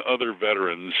among other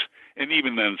veterans And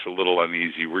even then, it's a little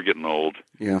uneasy. We're getting old.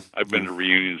 Yeah. I've been to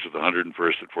reunions with the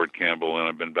 101st at Fort Campbell, and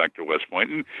I've been back to West Point.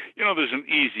 And, there's an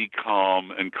easy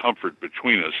calm and comfort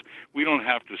between us. We don't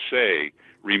have to say,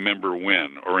 remember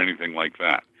when, or anything like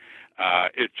that.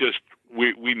 It's just,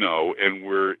 we know, and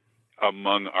we're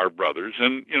among our brothers,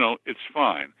 and, it's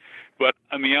fine. But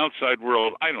in the outside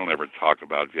world, I don't ever talk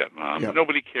about Vietnam. Yep.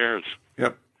 Nobody cares.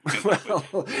 Yep.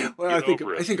 well, I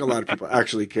think a lot of people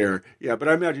actually care. Yeah, but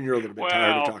I imagine you're a little bit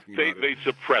tired of talking about it. They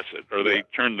suppress it, or they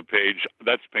turn the page.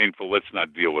 That's painful. Let's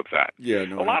not deal with that. Yeah,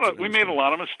 no. We made a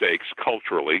lot of mistakes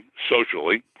culturally,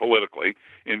 socially, politically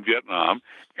in Vietnam,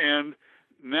 and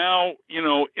now in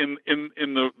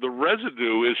the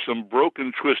residue is some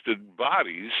broken, twisted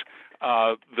bodies.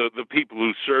 The people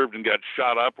who served and got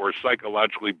shot up or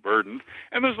psychologically burdened,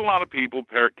 and there's a lot of people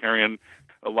carrying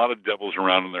a lot of devils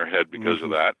around in their head because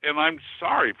of that, and I'm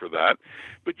sorry for that.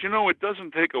 But it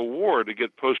doesn't take a war to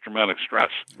get post-traumatic stress.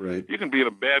 Right. You can be in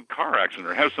a bad car accident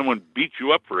or have someone beat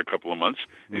you up for a couple of months,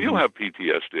 and you'll have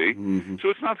PTSD. So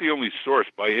it's not the only source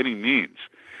by any means.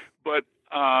 But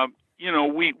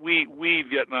we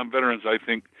Vietnam veterans, I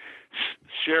think,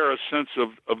 share a sense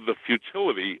of the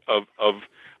futility of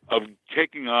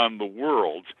taking on the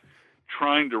world,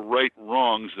 trying to right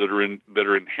wrongs that are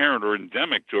inherent or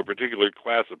endemic to a particular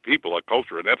class of people, a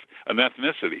culture, an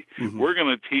ethnicity. We're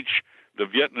going to teach the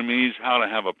Vietnamese how to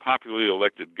have a popularly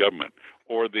elected government,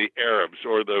 or the Arabs,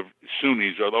 or the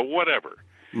Sunnis, or the whatever.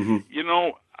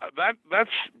 That's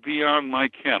beyond my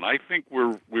ken. I think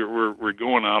we're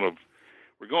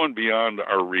going beyond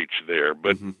our reach there.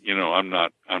 But I'm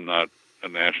not a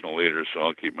national leader, so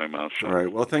I'll keep my mouth shut. All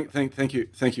right. Well, thank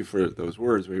you for those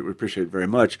words. We appreciate it very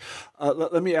much.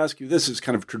 Let me ask you, this is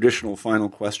kind of traditional final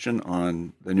question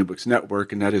on the New Books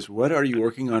Network, and that is, what are you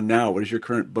working on now? What is your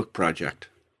current book project?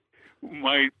 I'm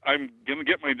going to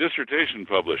get my dissertation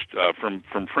published from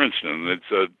Princeton. It's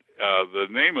the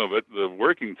name of it, the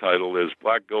working title is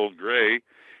Black, Gold, Gray,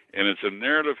 and it's a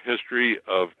narrative history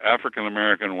of African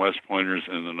American West Pointers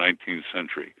in the 19th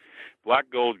century. Black,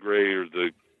 gold, gray are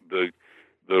the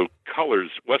colors,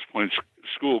 West Point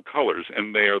school colors,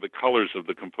 and they are the colors of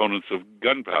the components of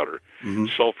gunpowder.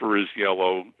 Sulfur is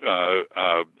yellow,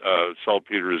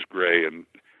 saltpeter is gray, and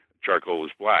charcoal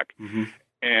is black.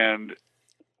 And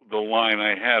the line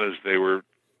I had is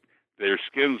their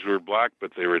skins were black,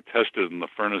 but they were tested in the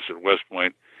furnace at West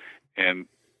Point and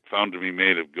found to be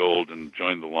made of gold and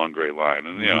joined the long gray line,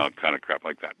 and kind of crap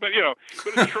like that. But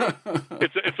but it's true.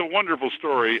 It's a wonderful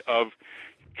story of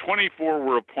 24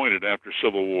 were appointed after the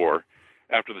Civil War.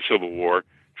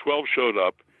 12 showed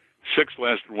up. 6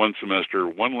 lasted 1 semester.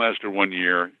 1 lasted 1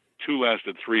 year. 2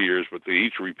 lasted 3 years, but they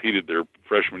each repeated their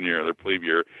freshman year, their plebe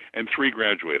year, and 3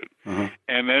 graduated. And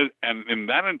in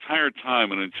that entire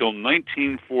time, and until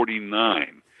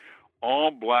 1949,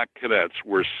 all black cadets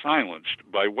were silenced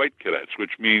by white cadets,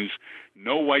 which means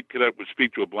no white cadet would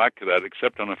speak to a black cadet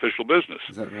except on official business.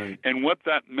 Is that right? And what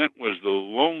that meant was the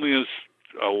loneliest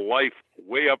life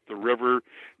way up the river,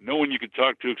 no one you could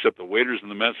talk to except the waiters in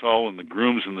the mess hall and the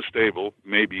grooms in the stable,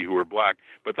 maybe, who were black,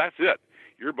 but that's it.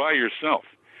 You're by yourself.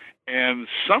 And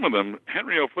some of them,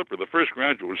 Henry O. Flipper, the first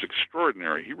graduate, was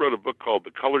extraordinary. He wrote a book called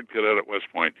The Colored Cadet at West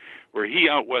Point, where he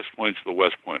out-West Points the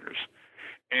West Pointers.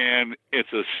 And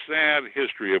it's a sad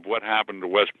history of what happened to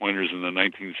West Pointers in the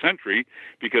 19th century,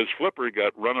 because Flipper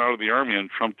got run out of the Army on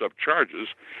trumped-up charges,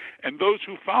 and those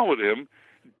who followed him,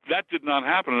 that did not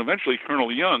happen. And eventually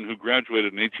Colonel Young, who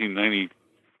graduated in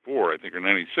 1894, I think, or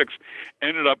 96,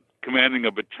 ended up commanding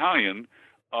a battalion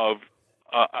of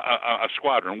a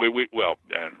squadron. A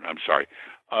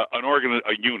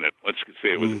unit. Let's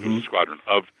say it was a squadron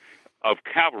of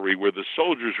cavalry, where the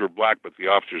soldiers were black but the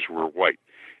officers were white.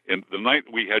 In the night,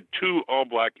 we had 2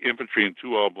 all-black infantry and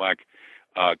 2 all-black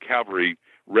cavalry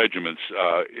regiments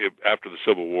after the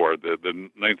Civil War. The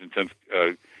 9th and 10th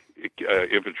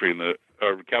infantry and the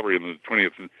cavalry and the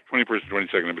 20th and 21st and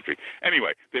 22nd infantry.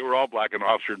 Anyway, they were all black and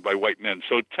officered by white men.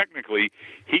 So technically,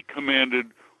 he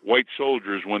commanded white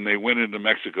soldiers when they went into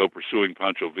Mexico pursuing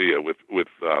Pancho Villa with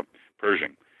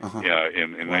Pershing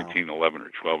in 1911 or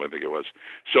 12, I think it was.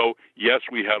 So yes,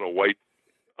 we had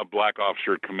a black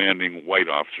officer commanding white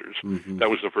officers. That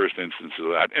was the first instance of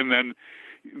that. And then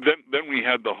we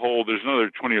had the whole. There's another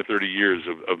 20 or 30 years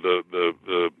of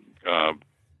the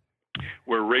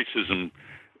where racism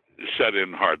set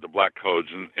in hard, the black codes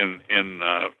and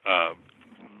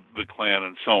the Klan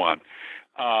and so on.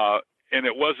 And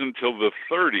it wasn't until the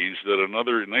 30s that in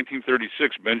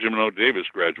 1936, Benjamin O. Davis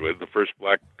graduated, the first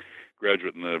black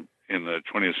graduate in in the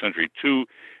 20th century. 2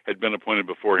 had been appointed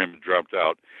before him and dropped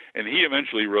out. And he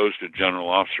eventually rose to general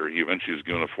officer. He eventually was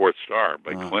given a 4th star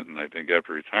by Clinton, I think,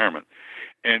 after retirement.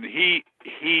 And he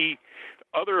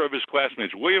other of his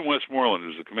classmates, William Westmoreland,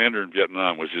 who's the commander in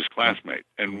Vietnam, was his classmate.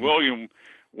 And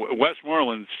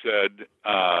Westmoreland said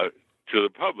to the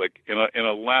public in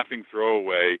a laughing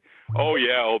throwaway, "Oh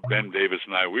yeah, old Ben Davis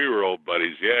and I, we were old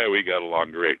buddies. Yeah, we got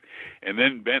along great." And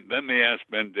then they asked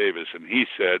Ben Davis, and he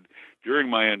said, "During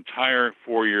my entire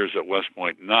 4 years at West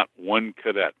Point, not one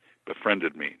cadet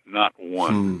befriended me, not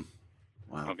one."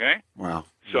 Wow. Okay? Wow.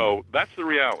 So that's the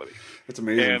reality. That's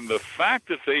amazing. And the fact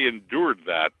that they endured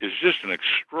that is just an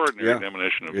extraordinary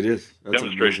demonstration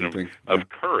of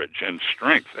courage and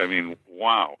strength. I mean,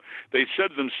 wow. They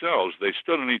said themselves, they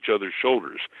stood on each other's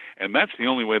shoulders, and that's the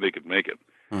only way they could make it.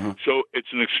 So it's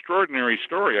an extraordinary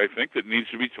story, I think, that needs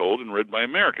to be told and read by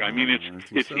America. I mean,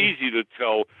 it's easy to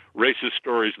tell racist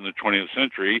stories in the 20th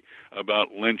century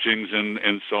about lynchings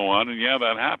and so on, and yeah,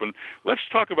 that happened. Let's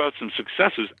talk about some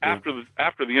successes after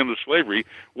the end of slavery.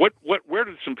 Where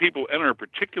did some people enter a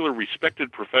particular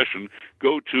respected profession,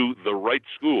 go to the right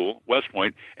school, West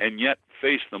Point, and yet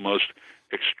face the most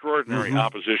extraordinary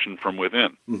opposition from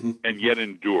within, and yet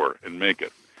endure and make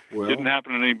it? Well, didn't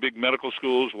happen in any big medical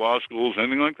schools, law schools,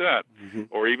 anything like that,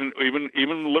 or even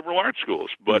liberal arts schools.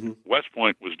 But West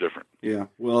Point was different. Yeah,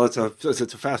 well, it's a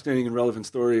fascinating and relevant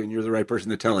story, and you're the right person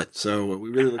to tell it. So we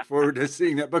really look forward to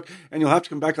seeing that book. And you'll have to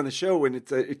come back on the show when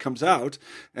it comes out,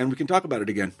 and we can talk about it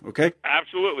again. Okay?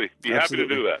 Absolutely. Be happy to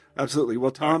do that. Absolutely.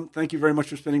 Well, Tom, thank you very much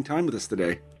for spending time with us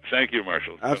today. Thank you,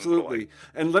 Marshall. Absolutely.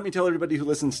 And let me tell everybody who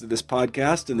listens to this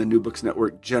podcast and the New Books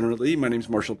Network generally, my name is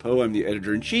Marshall Poe. I'm the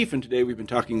editor-in-chief, and today we've been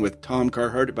talking with Tom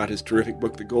Carhart about his terrific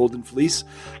book, The Golden Fleece,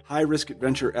 High-Risk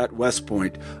Adventure at West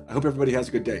Point. I hope everybody has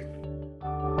a good day.